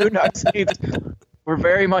Boondock Saints were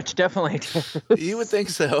very much definitely terrorists. You would think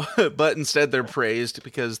so, but instead they're praised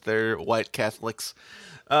because they're white Catholics.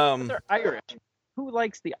 They're Irish. Who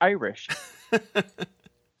likes the Irish?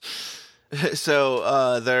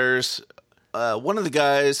 So there's one of the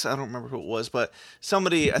guys, I don't remember who it was, but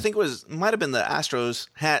somebody, I think might have been the Astros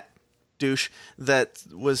hat douche that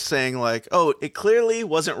was saying like, oh, it clearly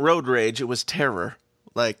wasn't road rage, it was terror.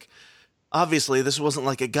 Like, obviously this wasn't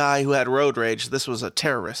like a guy who had road rage, this was a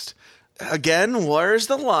terrorist. Again, where's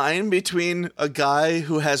the line between a guy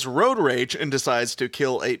who has road rage and decides to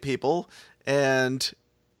kill 8 people and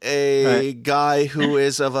a guy who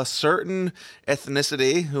is of a certain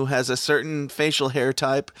ethnicity, who has a certain facial hair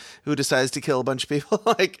type, who decides to kill a bunch of people?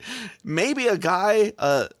 Like, maybe a guy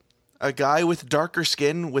with darker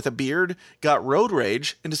skin with a beard got road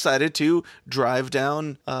rage and decided to drive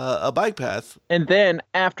down a bike path. And then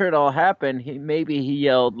after it all happened, he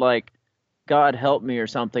yelled like, God help me or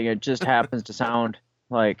something. It just happens to sound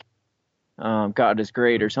like God is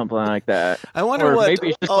great or something like that. I wonder Or what. maybe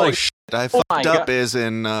it's just Oh like, shit! I "Oh my fucked up God." is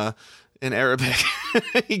in Arabic.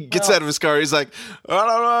 He gets out of his car. He's like, "Ah,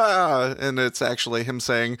 ah, ah," and it's actually him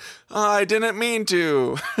saying, "I didn't mean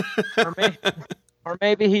to." Or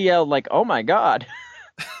maybe he yelled like, oh my God.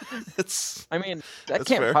 It's I mean, that That's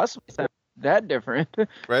can't fair. possibly sound that different.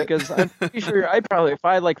 right. Because I'm pretty sure if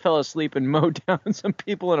I like fell asleep and mowed down some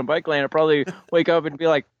people in a bike lane, I'd probably wake up and be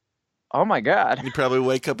like, oh my God. You probably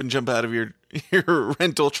wake up and jump out of your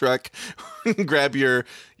rental truck, grab your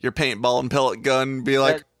paintball and pellet gun, and be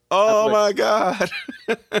like, That- "Oh what- my God!"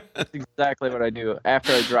 That's exactly what I do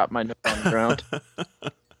after I drop my note on the ground.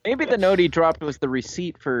 Maybe the note he dropped was the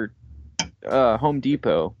receipt for Home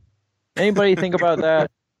Depot. Anybody think about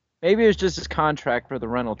that? Maybe it was just his contract for the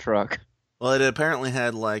rental truck. Well, it apparently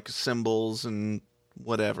had like symbols and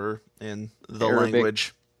whatever in the Arabic.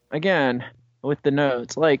 language. Again, with the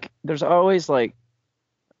notes, like there's always like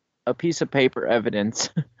a piece of paper evidence.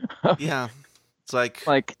 Yeah. It's like,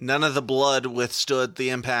 Like, none of the blood withstood the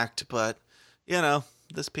impact, but,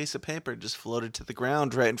 this piece of paper just floated to the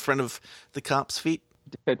ground right in front of the cop's feet.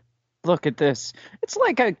 dude, look at this. It's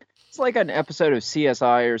like an episode of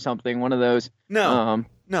CSI or something. One of those. No,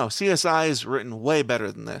 CSI is written way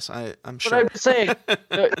better than this. I'm But sure. I'm saying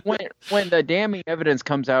when the damning evidence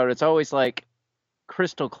comes out, it's always like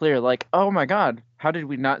crystal clear. Like, oh my God, how did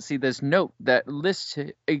we not see this note that lists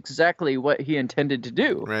exactly what he intended to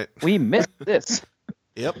do? Right. We missed this.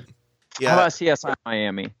 Yep. How Yeah. about CSI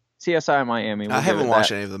Miami? CSI Miami. I haven't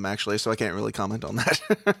watched any of them actually, so I can't really comment on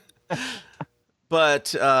that. But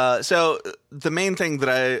so the main thing that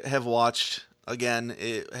I have watched again,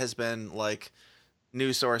 it has been like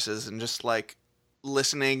news sources and just like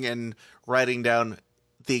listening and writing down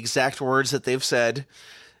the exact words that they've said,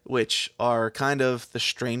 which are kind of the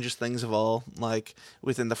strangest things of all. Like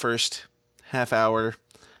within the first half hour,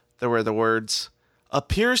 there were the words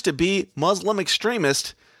 "appears to be Muslim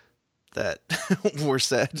extremist" that were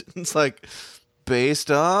said. It's like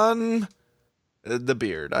based on the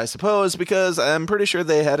beard, I suppose, because I'm pretty sure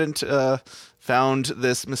they hadn't found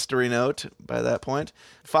this mystery note by that point.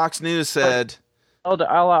 Fox News said, called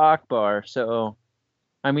Allah Akbar. So,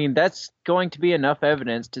 I mean, that's going to be enough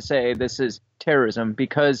evidence to say this is terrorism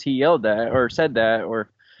because he yelled that or said that or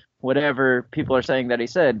whatever people are saying that he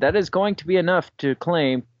said. That is going to be enough to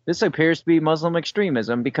claim this appears to be Muslim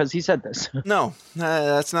extremism because he said this. no,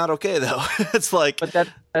 that's not okay, though. It's like... But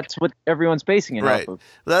that's what everyone's basing it right. off of.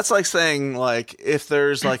 That's like saying, like, if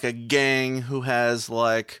there's, like, a gang who has,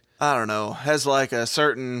 like, I don't know, has, like, a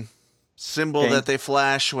certain symbol Gang. that they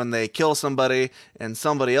flash when they kill somebody, and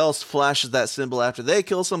somebody else flashes that symbol after they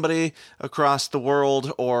kill somebody across the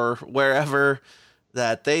world or wherever,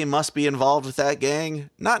 that they must be involved with that gang.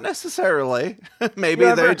 Not necessarily. Maybe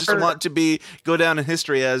You they ever just heard- want to go down in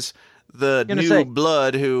history as the Gonna new say-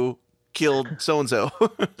 blood who killed so-and-so.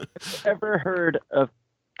 Ever heard of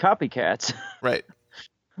copycats? Right.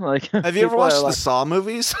 Like, Have you ever people watched are the like, Saw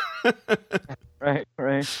movies? Right.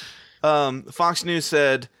 Fox News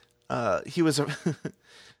said he was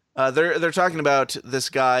they're talking about this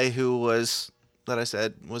guy who was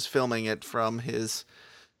filming it from his,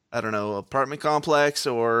 I don't know, apartment complex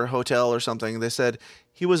or hotel or something. They said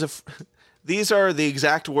he was these are the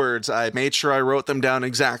exact words. I made sure I wrote them down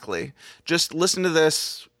exactly. Just listen to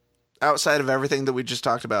this outside of everything that we just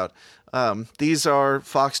talked about. These are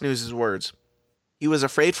Fox News' words. He was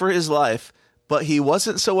afraid for his life, but he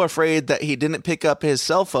wasn't so afraid that he didn't pick up his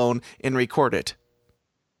cell phone and record it.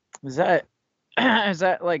 Is that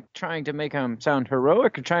like trying to make him sound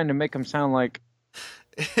heroic or trying to make him sound like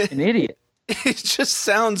an idiot? It just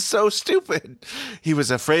sounds so stupid. He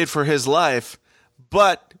was afraid for his life,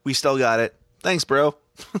 but we still got it. Thanks, bro.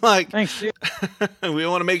 Like, Thanks, dude. we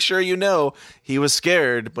want to make sure you know he was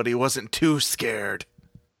scared, but he wasn't too scared.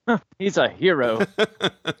 He's a hero.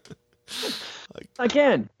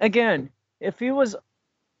 Again, if he was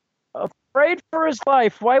afraid for his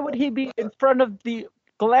life, why would he be in front of the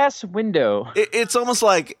glass window? It's almost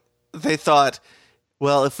like they thought,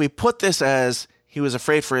 well, if we put this as he was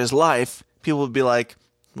afraid for his life, people would be like,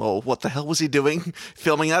 well, what the hell was he doing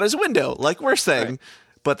filming out his window, like we're saying? Right.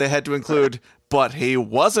 But they had to include, but he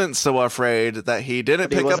wasn't so afraid that he didn't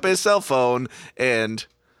But he pick up wasn't- his cell phone and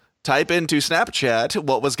type into Snapchat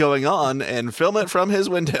what was going on and film it from his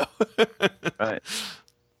window. Right.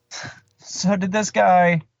 So did this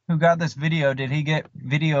guy who got this video, did he get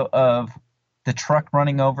video of the truck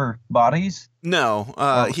running over bodies?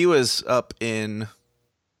 No, he was up in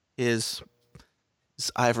his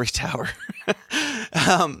ivory tower.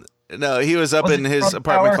 No, he was up Was in it his Trump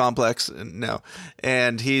apartment Tower? complex. No,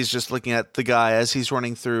 and he's just looking at the guy as he's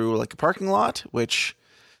running through like a parking lot, which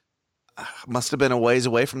must have been a ways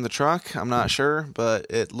away from the truck. I'm not sure, but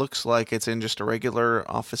it looks like it's in just a regular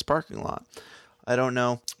office parking lot. I don't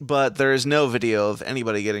know, but there is no video of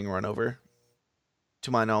anybody getting run over,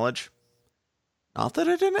 to my knowledge. Not that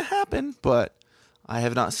it didn't happen, but I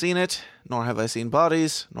have not seen it, nor have I seen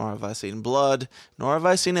bodies, nor have I seen blood, nor have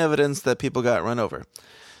I seen evidence that people got run over.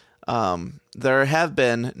 There have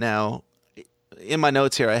been now, in my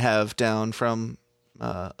notes here, I have down from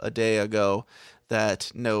a day ago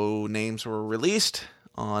that no names were released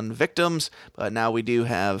on victims, but now we do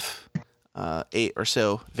have 8 or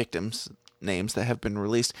so victims' names that have been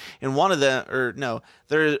released. And one of them,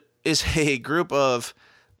 there is a group of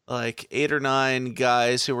like 8 or 9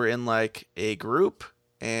 guys who were in like a group,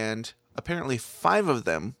 and apparently 5 of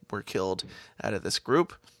them were killed out of this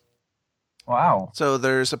group. Wow. So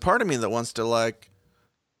there's a part of me that wants to like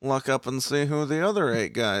look up and see who the other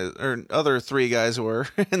 8 guys or other 3 guys were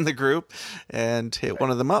in the group and hit one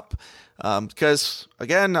of them up. Because,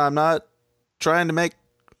 again, I'm not trying to make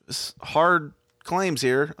hard claims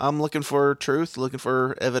here. I'm looking for truth, looking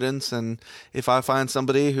for evidence, and if I find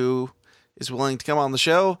somebody who is willing to come on the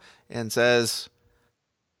show and says,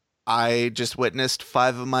 I just witnessed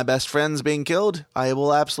 5 of my best friends being killed, I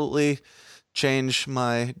will absolutely change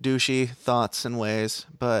my douchey thoughts and ways.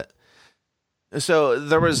 But so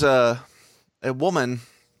there was a woman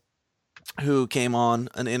who came on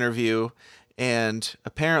an interview, and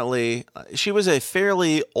apparently she was a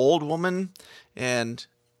fairly old woman, and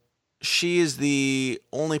she is the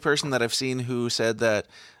only person that I've seen who said that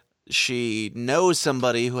she knows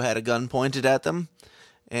somebody who had a gun pointed at them,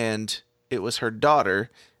 and it was her daughter,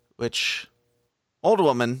 which old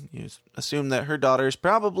woman, you assume that her daughter's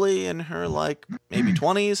probably in her, like, maybe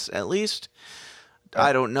 20s at least.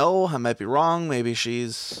 I don't know. I might be wrong. Maybe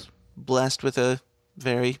she's blessed with a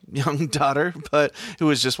very young daughter, but who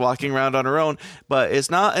was just walking around on her own. But it's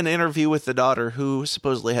not an interview with the daughter who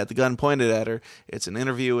supposedly had the gun pointed at her. It's an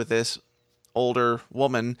interview with this older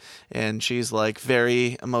woman, and she's like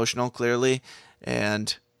very emotional, clearly,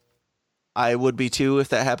 and I would be too if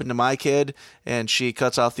that happened to my kid. And she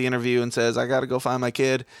cuts off the interview and says, I gotta go find my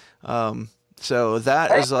kid. So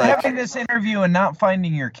that is like having this interview and not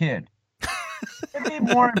finding your kid. It'd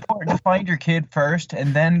be more important to find your kid first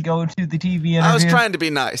and then go to the TV interview. I was trying to be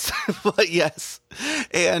nice, but yes.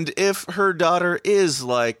 And if her daughter is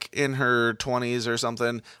like in her 20s or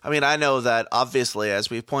something, I mean, I know that obviously, as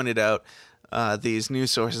we've pointed out, these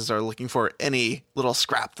news sources are looking for any little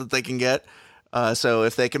scrap that they can get. So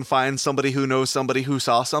if they can find somebody who knows somebody who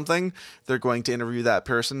saw something, they're going to interview that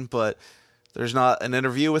person. But there's not an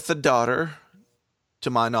interview with the daughter, to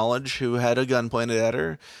my knowledge, who had a gun pointed at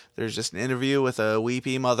her. There's just an interview with a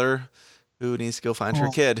weepy mother who needs to go find her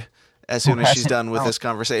kid as soon as she's done with this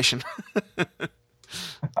conversation.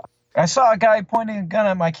 I saw a guy pointing a gun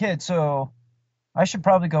at my kid, so I should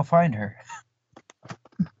probably go find her.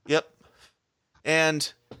 Yep.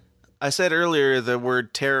 And I said earlier the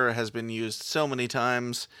word terror has been used so many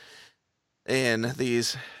times in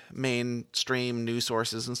these mainstream news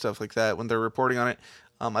sources and stuff like that when they're reporting on it.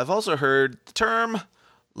 I've also heard the term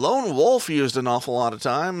lone wolf used an awful lot of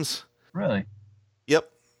times. Really?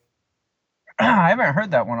 Yep. I haven't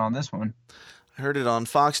heard that one on this one. I heard it on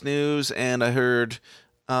Fox News, and I heard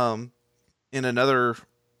in another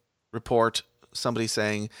report somebody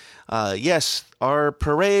saying, yes, our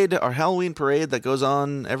parade, our Halloween parade that goes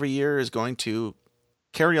on every year is going to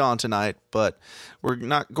carry on tonight, but we're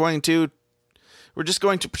just going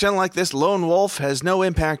to pretend like this lone wolf has no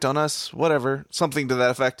impact on us, whatever, something to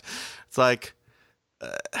that effect. It's like,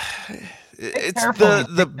 it's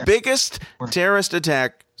the biggest terrorist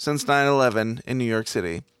attack since 9/11 in New York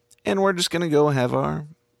City, and we're just going to go have our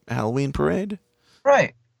Halloween parade.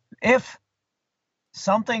 Right. If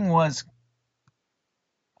something was,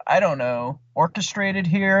 I don't know, orchestrated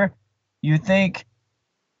here, you think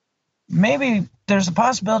maybe there's a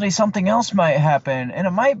possibility something else might happen, and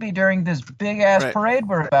it might be during this big-ass parade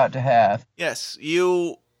we're about to have. Yes,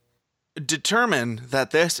 you determine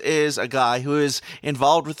that this is a guy who is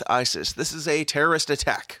involved with ISIS. This is a terrorist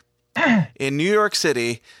attack in New York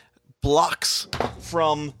City, blocks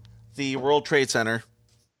from the World Trade Center,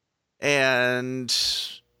 and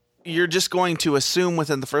you're just going to assume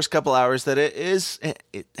within the first couple hours that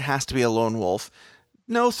it has to be a lone wolf.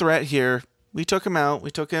 No threat here. We took him out.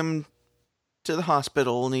 We took him to the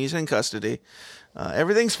hospital, and he's in custody.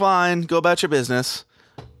 Everything's fine. Go about your business,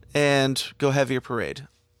 and go have your parade.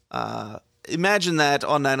 Imagine that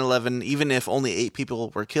on 9/11, even if only 8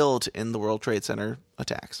 people were killed in the World Trade Center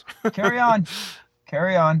attacks. Carry on.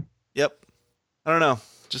 Carry on. Yep. I don't know.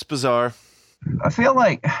 Just bizarre. I feel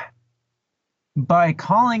like by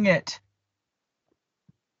calling it,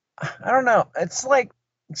 I don't know, it's like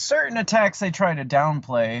certain attacks they try to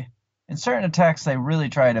downplay, and certain attacks they really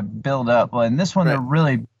try to build up. And this one, they're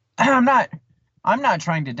really, I'm not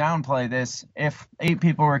trying to downplay this. If 8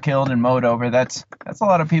 people were killed and mowed over, that's a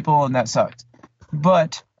lot of people, and that sucks.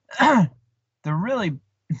 But they're really,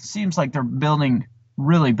 it seems like they're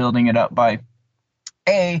really building it up by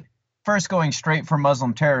first going straight for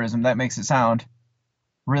Muslim terrorism. That makes it sound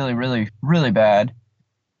really, really, really bad.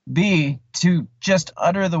 B, to just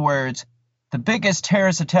utter the words, the biggest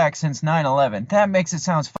terrorist attack since 9/11. That makes it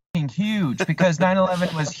sound fucking huge, because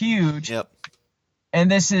 9/11 was huge. Yep. And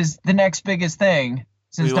this is the next biggest thing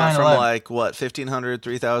since 9/11. We went from like, 1,500,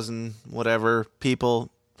 3,000, whatever people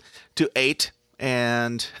to 8.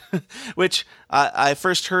 And which I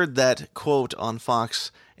first heard that quote on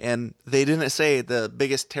Fox, And they didn't say the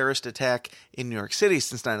biggest terrorist attack in New York City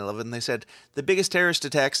since 9/11. They said the biggest terrorist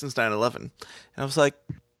attack since 9/11. And I was like,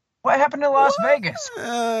 What happened to Las Vegas?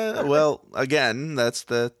 well, again, that's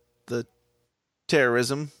the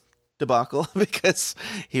terrorism debacle because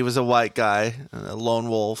he was a white guy, a lone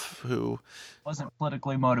wolf who Wasn't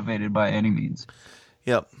politically motivated by any means.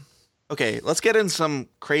 Yep. Okay, let's get in some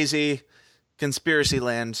crazy conspiracy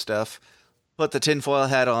land stuff. Put the tinfoil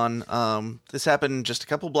hat on. This happened just a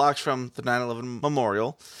couple blocks from the 9/11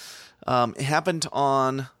 memorial. It happened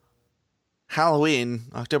on Halloween,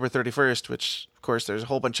 October 31st, which, of course, there's a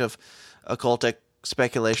whole bunch of occultic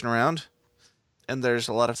speculation around. And there's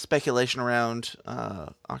a lot of speculation around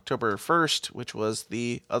October 1st, which was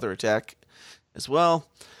the other attack as well,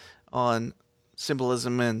 on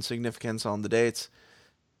symbolism and significance on the dates.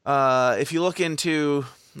 If you look into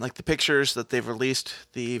like the pictures that they've released,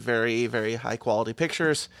 the very, very high quality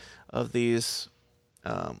pictures of these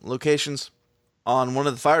locations, on one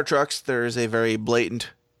of the fire trucks, there's a very blatant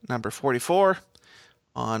number 44.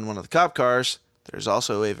 On one of the cop cars, there's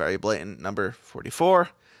also a very blatant number 44.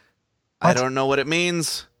 I don't know what it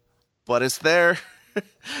means, but it's there.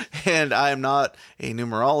 And I am not a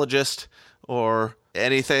numerologist or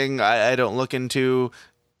anything. I don't look into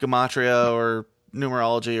gematria or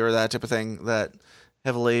numerology or that type of thing that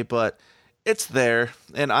heavily, but it's there,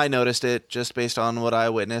 and I noticed it just based on what I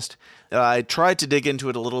witnessed. I tried to dig into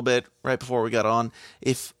it a little bit right before we got on.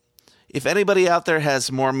 If anybody out there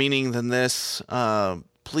has more meaning than this,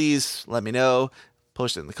 please let me know.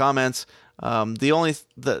 Post it in the comments.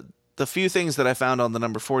 The few things that I found on the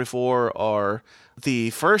number 44 are the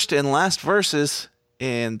first and last verses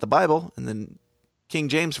in the Bible, in the King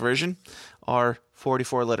James Version, are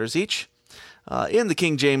 44 letters each. In the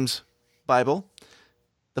King James Bible,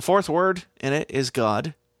 the fourth word in it is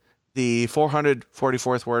God. The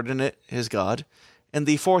 444th word in it is God. And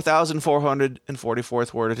the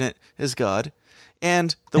 4,444th word in it is God.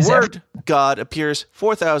 And the word God appears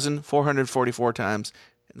 4,444 times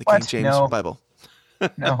in the King James Bible.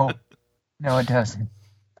 No, it doesn't.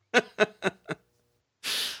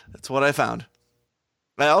 That's what I found.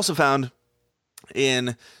 I also found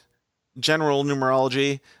in general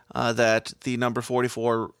numerology that the number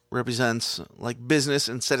 44 represents like business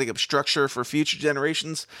and setting up structure for future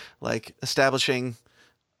generations, like establishing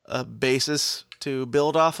a basis to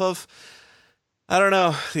build off of. I don't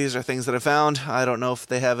know. These are things that I found. I don't know if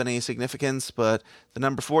they have any significance, but the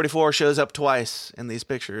number 44 shows up twice in these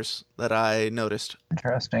pictures that I noticed.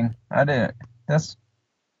 Interesting. I didn't.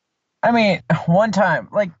 One time,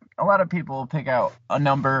 like a lot of people will pick out a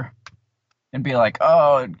number and be like,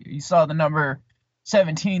 oh, you saw the number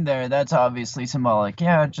 17 there. That's obviously symbolic.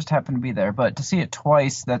 Yeah, it just happened to be there. But to see it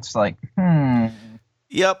twice, that's like, Yep.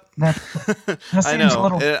 That I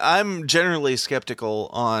know. I'm generally skeptical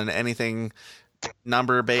on anything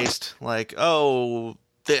number-based. Like, oh,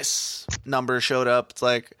 this number showed up. It's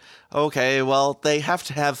like, okay, well, they have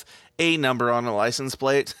to have a number on a license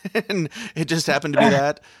plate, and it just happened to be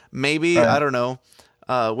that. Maybe, I don't know.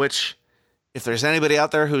 Which, if there's anybody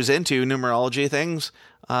out there who's into numerology things,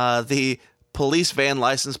 the police van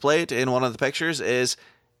license plate in one of the pictures is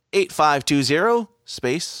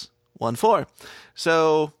 8520-14.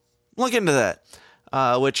 So look into that,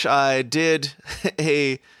 which I did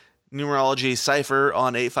a numerology cipher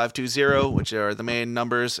on 8520, which are the main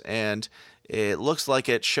numbers, and it looks like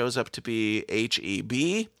it shows up to be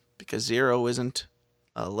HEB because 0 isn't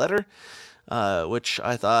a letter, which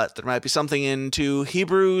I thought there might be something into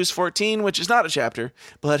Hebrews 14, which is not a chapter,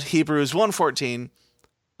 but Hebrews 1:14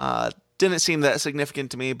 didn't seem that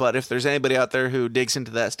significant to me. But if there's anybody out there who digs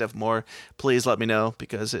into that stuff more, please let me know,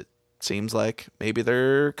 because it seems like maybe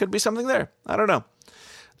there could be something there. I don't know.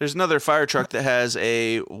 There's another fire truck that has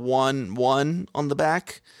a 1-1 on the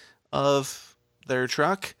back of their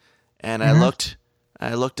truck, and I looked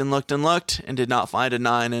and did not find a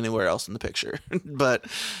 9 anywhere else in the picture. But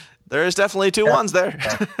there is definitely 2 ones there.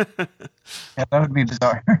 Yeah, that would be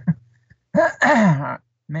bizarre.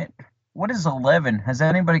 Man, what is 11? Has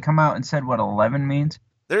anybody come out and said what 11 means?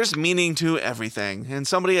 There's meaning to everything, and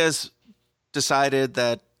somebody has decided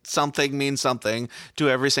that something means something to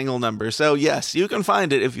every single number. So yes, you can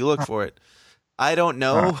find it if you look for it. I don't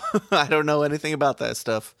know. I don't know anything about that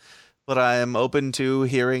stuff, but I am open to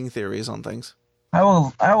hearing theories on things. I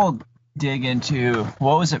will dig into,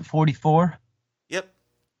 what was it, 44? Yep.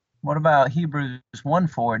 What about Hebrews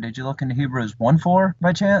 1:4? Did you look into Hebrews 1:4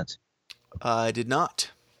 by chance? I did not.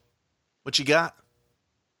 What you got?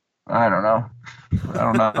 I don't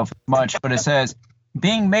know much, but it says,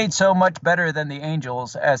 being made so much better than the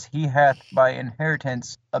angels, as he hath by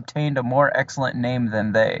inheritance obtained a more excellent name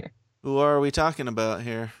than they. Who are we talking about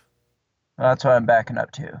here? That's what I'm backing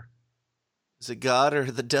up to. Is it God or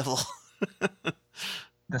the devil?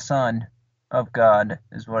 The Son of God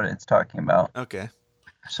is what it's talking about. Okay.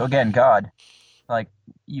 So again, God. Like,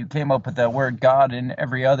 you came up with the word God in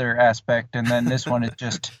every other aspect, and then this one is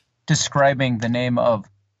just describing the name of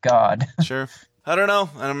God. Sure. I don't know.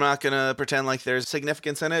 I'm not going to pretend like there's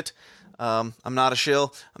significance in it. I'm not a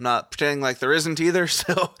shill. I'm not pretending like there isn't either.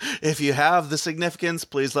 So if you have the significance,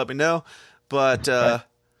 please let me know. But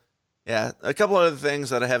yeah, a couple other things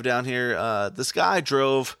that I have down here. This guy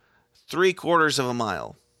drove 3/4 of a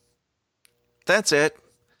mile. That's it.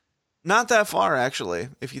 Not that far, actually,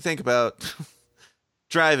 if you think about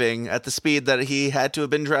driving at the speed that he had to have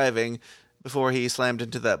been driving before he slammed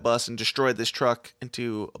into that bus and destroyed this truck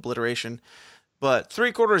into obliteration. But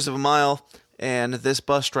 3/4 of a mile, and this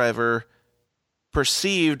bus driver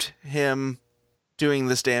perceived him doing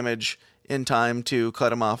this damage in time to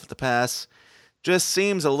cut him off at the pass. Just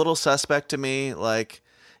seems a little suspect to me. Like,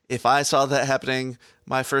 if I saw that happening,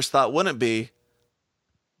 my first thought wouldn't be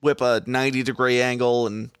whip a 90-degree angle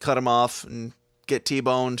and cut him off and get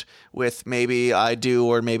T-boned with maybe I do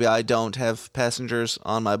or maybe I don't have passengers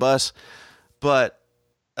on my bus. But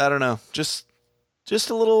I don't know, just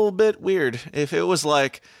a little bit weird. If it was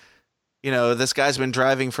like, this guy's been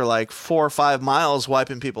driving for like 4 or 5 miles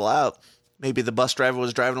wiping people out, maybe the bus driver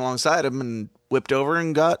was driving alongside him and whipped over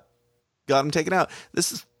and got him taken out.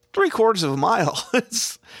 This is 3/4 of a mile.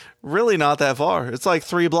 It's really not that far. It's like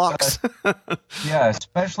 3 blocks. Yeah,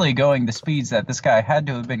 especially going the speeds that this guy had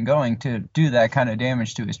to have been going to do that kind of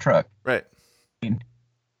damage to his truck. Right.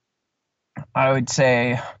 I would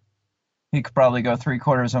say he could probably go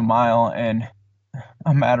 3/4 of a mile in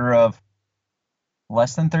a matter of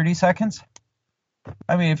less than 30 seconds.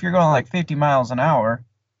 I mean, if you're going like 50 miles an hour,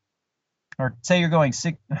 or say you're going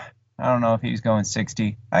I don't know if he's going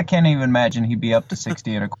 60. I can't even imagine he'd be up to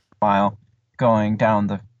 60 in a mile going down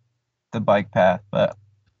the bike path. But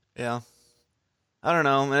yeah, I don't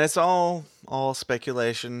know, and it's all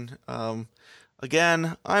speculation.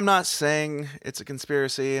 Again, I'm not saying it's a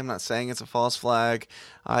conspiracy. I'm not saying it's a false flag.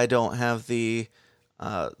 I don't have the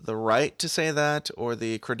right to say that or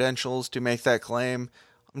the credentials to make that claim.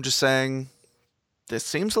 I'm just saying this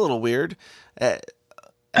seems a little weird.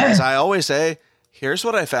 As I always say, here's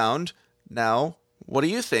what I found. Now, what do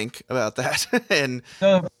you think about that? And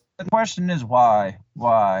so the question is why?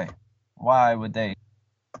 Why would they,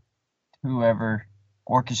 whoever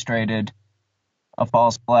orchestrated a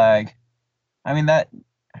false flag? I mean,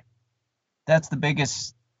 that's the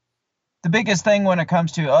biggest thing when it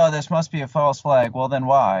comes to, oh, this must be a false flag. Well, then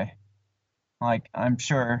why? Like, I'm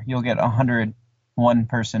sure you'll get 101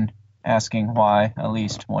 person asking why, at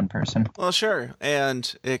least one person. Well, sure.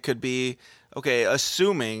 And it could be, okay,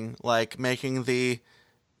 assuming, like, making the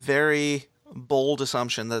very bold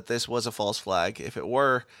assumption that this was a false flag. If it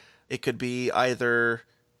were, it could be either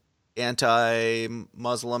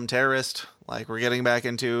anti-Muslim terrorist, like we're getting back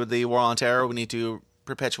into the war on terror, we need to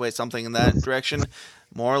perpetuate something in that direction.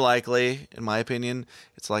 More likely, in my opinion,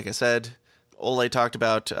 it's like I said, Ole talked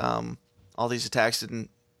about all these attacks in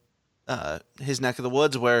his neck of the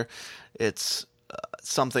woods where it's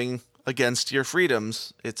something against your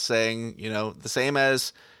freedoms. It's saying, the same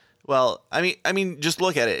as, well, I mean, just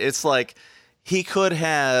look at it. It's like he could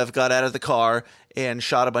have got out of the car and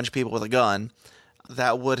shot a bunch of people with a gun.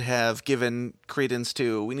 That would have given credence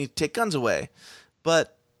to, we need to take guns away.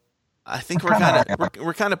 But I think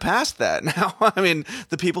we're kind of past that now. I mean,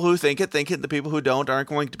 the people who think it. The people who don't aren't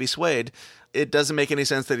going to be swayed. It doesn't make any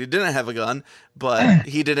sense that he didn't have a gun, but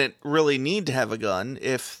he didn't really need to have a gun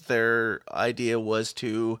if their idea was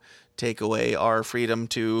to take away our freedom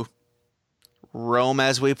to roam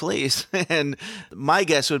as we please. And my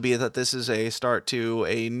guess would be that this is a start to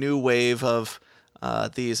a new wave of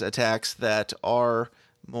these attacks that are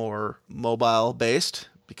more mobile based,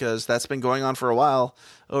 because that's been going on for a while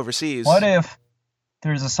overseas. What if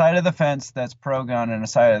there's a side of the fence that's pro-gun and a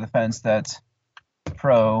side of the fence that's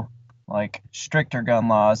pro, like, stricter gun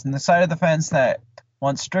laws, and the side of the fence that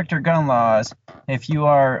wants stricter gun laws, if you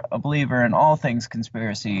are a believer in all things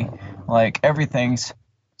conspiracy, like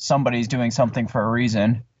somebody's doing something for a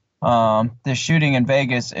reason. This shooting in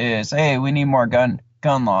Vegas is, hey, we need more gun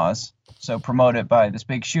laws, so promote it by this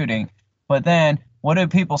big shooting. But then what do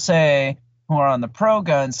people say who are on the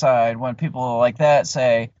pro-gun side when people like that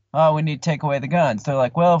say, oh, we need to take away the guns? They're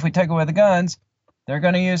like, well, if we take away the guns, they're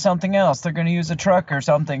going to use something else. They're going to use a truck or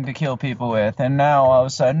something to kill people with. And now all of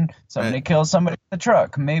a sudden somebody kills somebody with a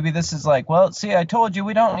truck. Maybe this is like, well, see, I told you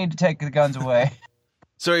we don't need to take the guns away.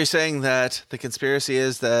 So are you saying that the conspiracy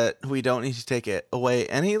is that we don't need to take it away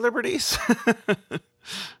any liberties?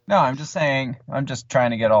 No, I'm just saying, I'm just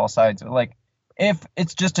trying to get all sides. Like, if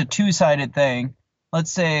it's just a two-sided thing,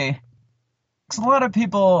 let's say, 'cause a lot of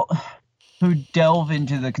people who delve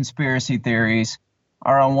into the conspiracy theories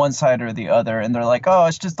are on one side or the other, and they're like, oh,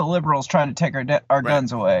 it's just the liberals trying to take our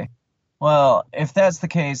guns away. Well, if that's the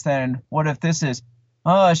case, then what if this is,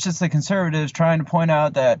 oh, it's just the conservatives trying to point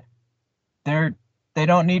out that they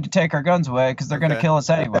don't need to take our guns away because they're going to kill us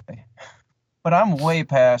anyway. But I'm way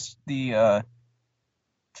past the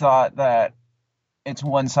thought that it's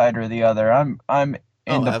one side or the other. I'm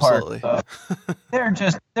in the absolutely. part of they're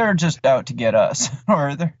just out to get us,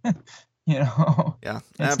 or they're Yeah,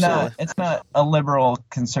 absolutely. It's not a liberal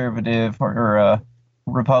conservative or a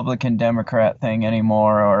Republican Democrat thing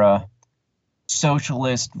anymore, or a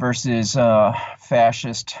socialist versus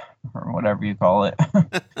fascist or whatever you call it.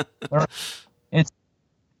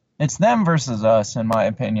 It's them versus us, in my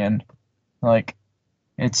opinion. Like,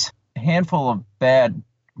 it's a handful of bad,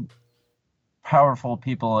 powerful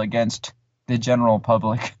people against the general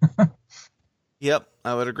public. Yep,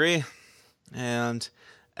 I would agree. And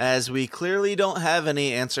as we clearly don't have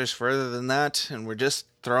any answers further than that, and we're just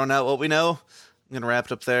throwing out what we know, I'm going to wrap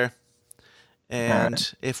it up there.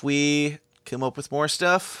 And if we come up with more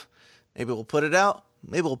stuff, maybe we'll put it out.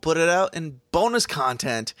 Maybe we'll put it out in bonus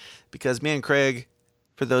content, because me and Craig,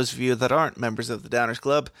 for those of you that aren't members of the Downers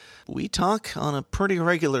Club, we talk on a pretty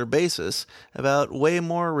regular basis about way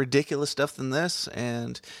more ridiculous stuff than this,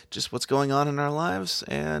 and just what's going on in our lives,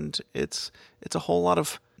 and it's a whole lot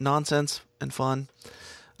of nonsense and fun.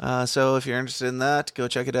 So if you're interested in that, go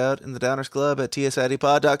check it out in the Downers Club at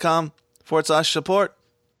tsidpod.com/support.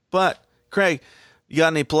 But, Craig, you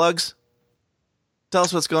got any plugs? Tell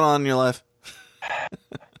us what's going on in your life.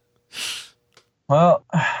 Well,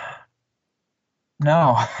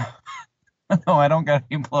 no. No, I don't got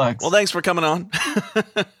any plugs. Well, thanks for coming on.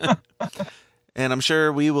 And I'm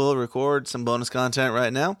sure we will record some bonus content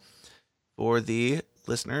right now for the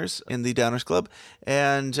listeners in the Downers Club.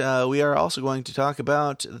 And we are also going to talk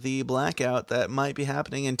about the blackout that might be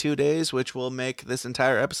happening in 2 days, which will make this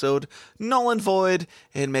entire episode null and void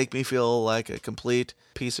and make me feel like a complete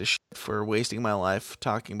piece of shit for wasting my life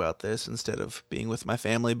talking about this instead of being with my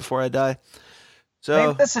family before I die.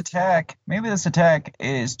 So maybe this attack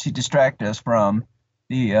is to distract us from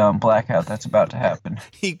the blackout that's about to happen.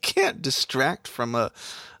 You can't distract from a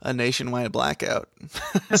nationwide blackout.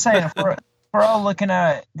 Just saying, if we're all looking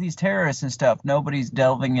at these terrorists and stuff, nobody's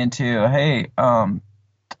delving into, hey, I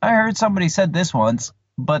heard somebody said this once,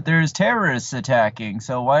 but there's terrorists attacking,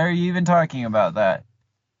 so why are you even talking about that?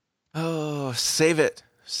 Oh, save it.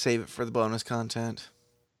 Save it for the bonus content.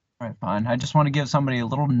 All right, fine. I just want to give somebody a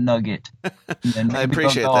little nugget. And I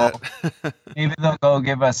appreciate that. Maybe they'll go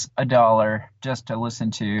give us $1 just to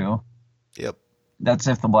listen to. Yep. That's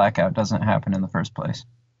if the blackout doesn't happen in the first place.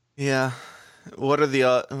 Yeah. What are the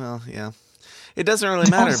well, yeah. It doesn't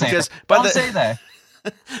really matter, because don't say that.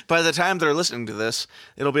 By the time they're listening to this,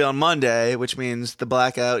 it'll be on Monday, which means the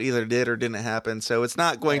blackout either did or didn't happen. So it's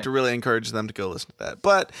not going to really encourage them to go listen to that.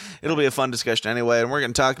 But it'll be a fun discussion anyway, and we're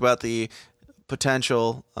going to talk about the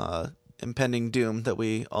potential impending doom that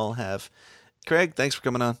we all have. Craig, thanks for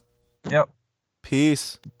coming on. Yep.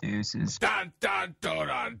 Peace. Deuces.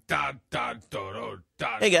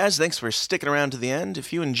 Hey guys, thanks for sticking around to the end.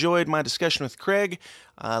 If you enjoyed my discussion with Craig,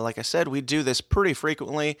 like I said, we do this pretty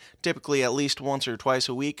frequently, typically at least once or twice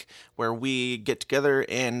a week, where we get together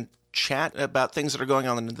and chat about things that are going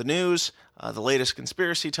on in the news, the latest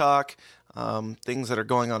conspiracy talk, things that are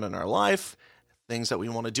going on in our life, things that we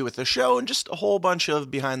want to do with the show, and just a whole bunch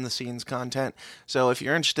of behind-the-scenes content. So if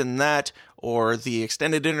you're interested in that, or the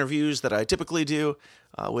extended interviews that I typically do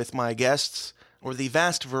with my guests, or the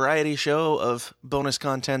vast variety show of bonus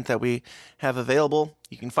content that we have available,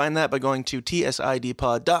 you can find that by going to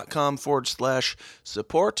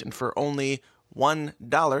tsidpod.com/support, and for only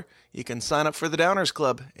 $1, you can sign up for the Downers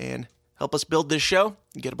Club and help us build this show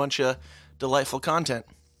and get a bunch of delightful content.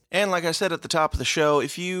 And like I said at the top of the show,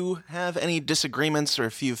 if you have any disagreements or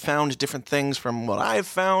if you've found different things from what I've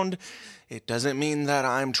found, it doesn't mean that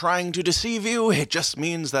I'm trying to deceive you. It just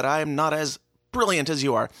means that I'm not as brilliant as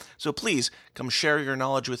you are. So please come share your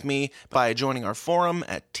knowledge with me by joining our forum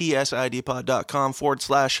at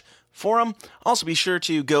tsidpod.com/forum. Also be sure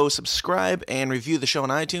to go subscribe and review the show on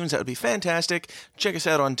iTunes. That would be fantastic. Check us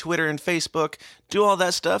out on Twitter and Facebook. Do all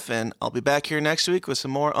that stuff, and I'll be back here next week with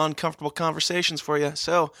some more uncomfortable conversations for you.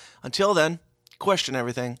 So until then, question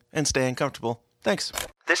everything and stay uncomfortable. Thanks.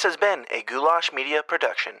 This has been a Goulash Media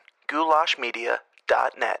production.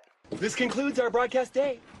 goulashmedia.net. This concludes our broadcast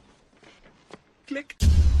day. Click.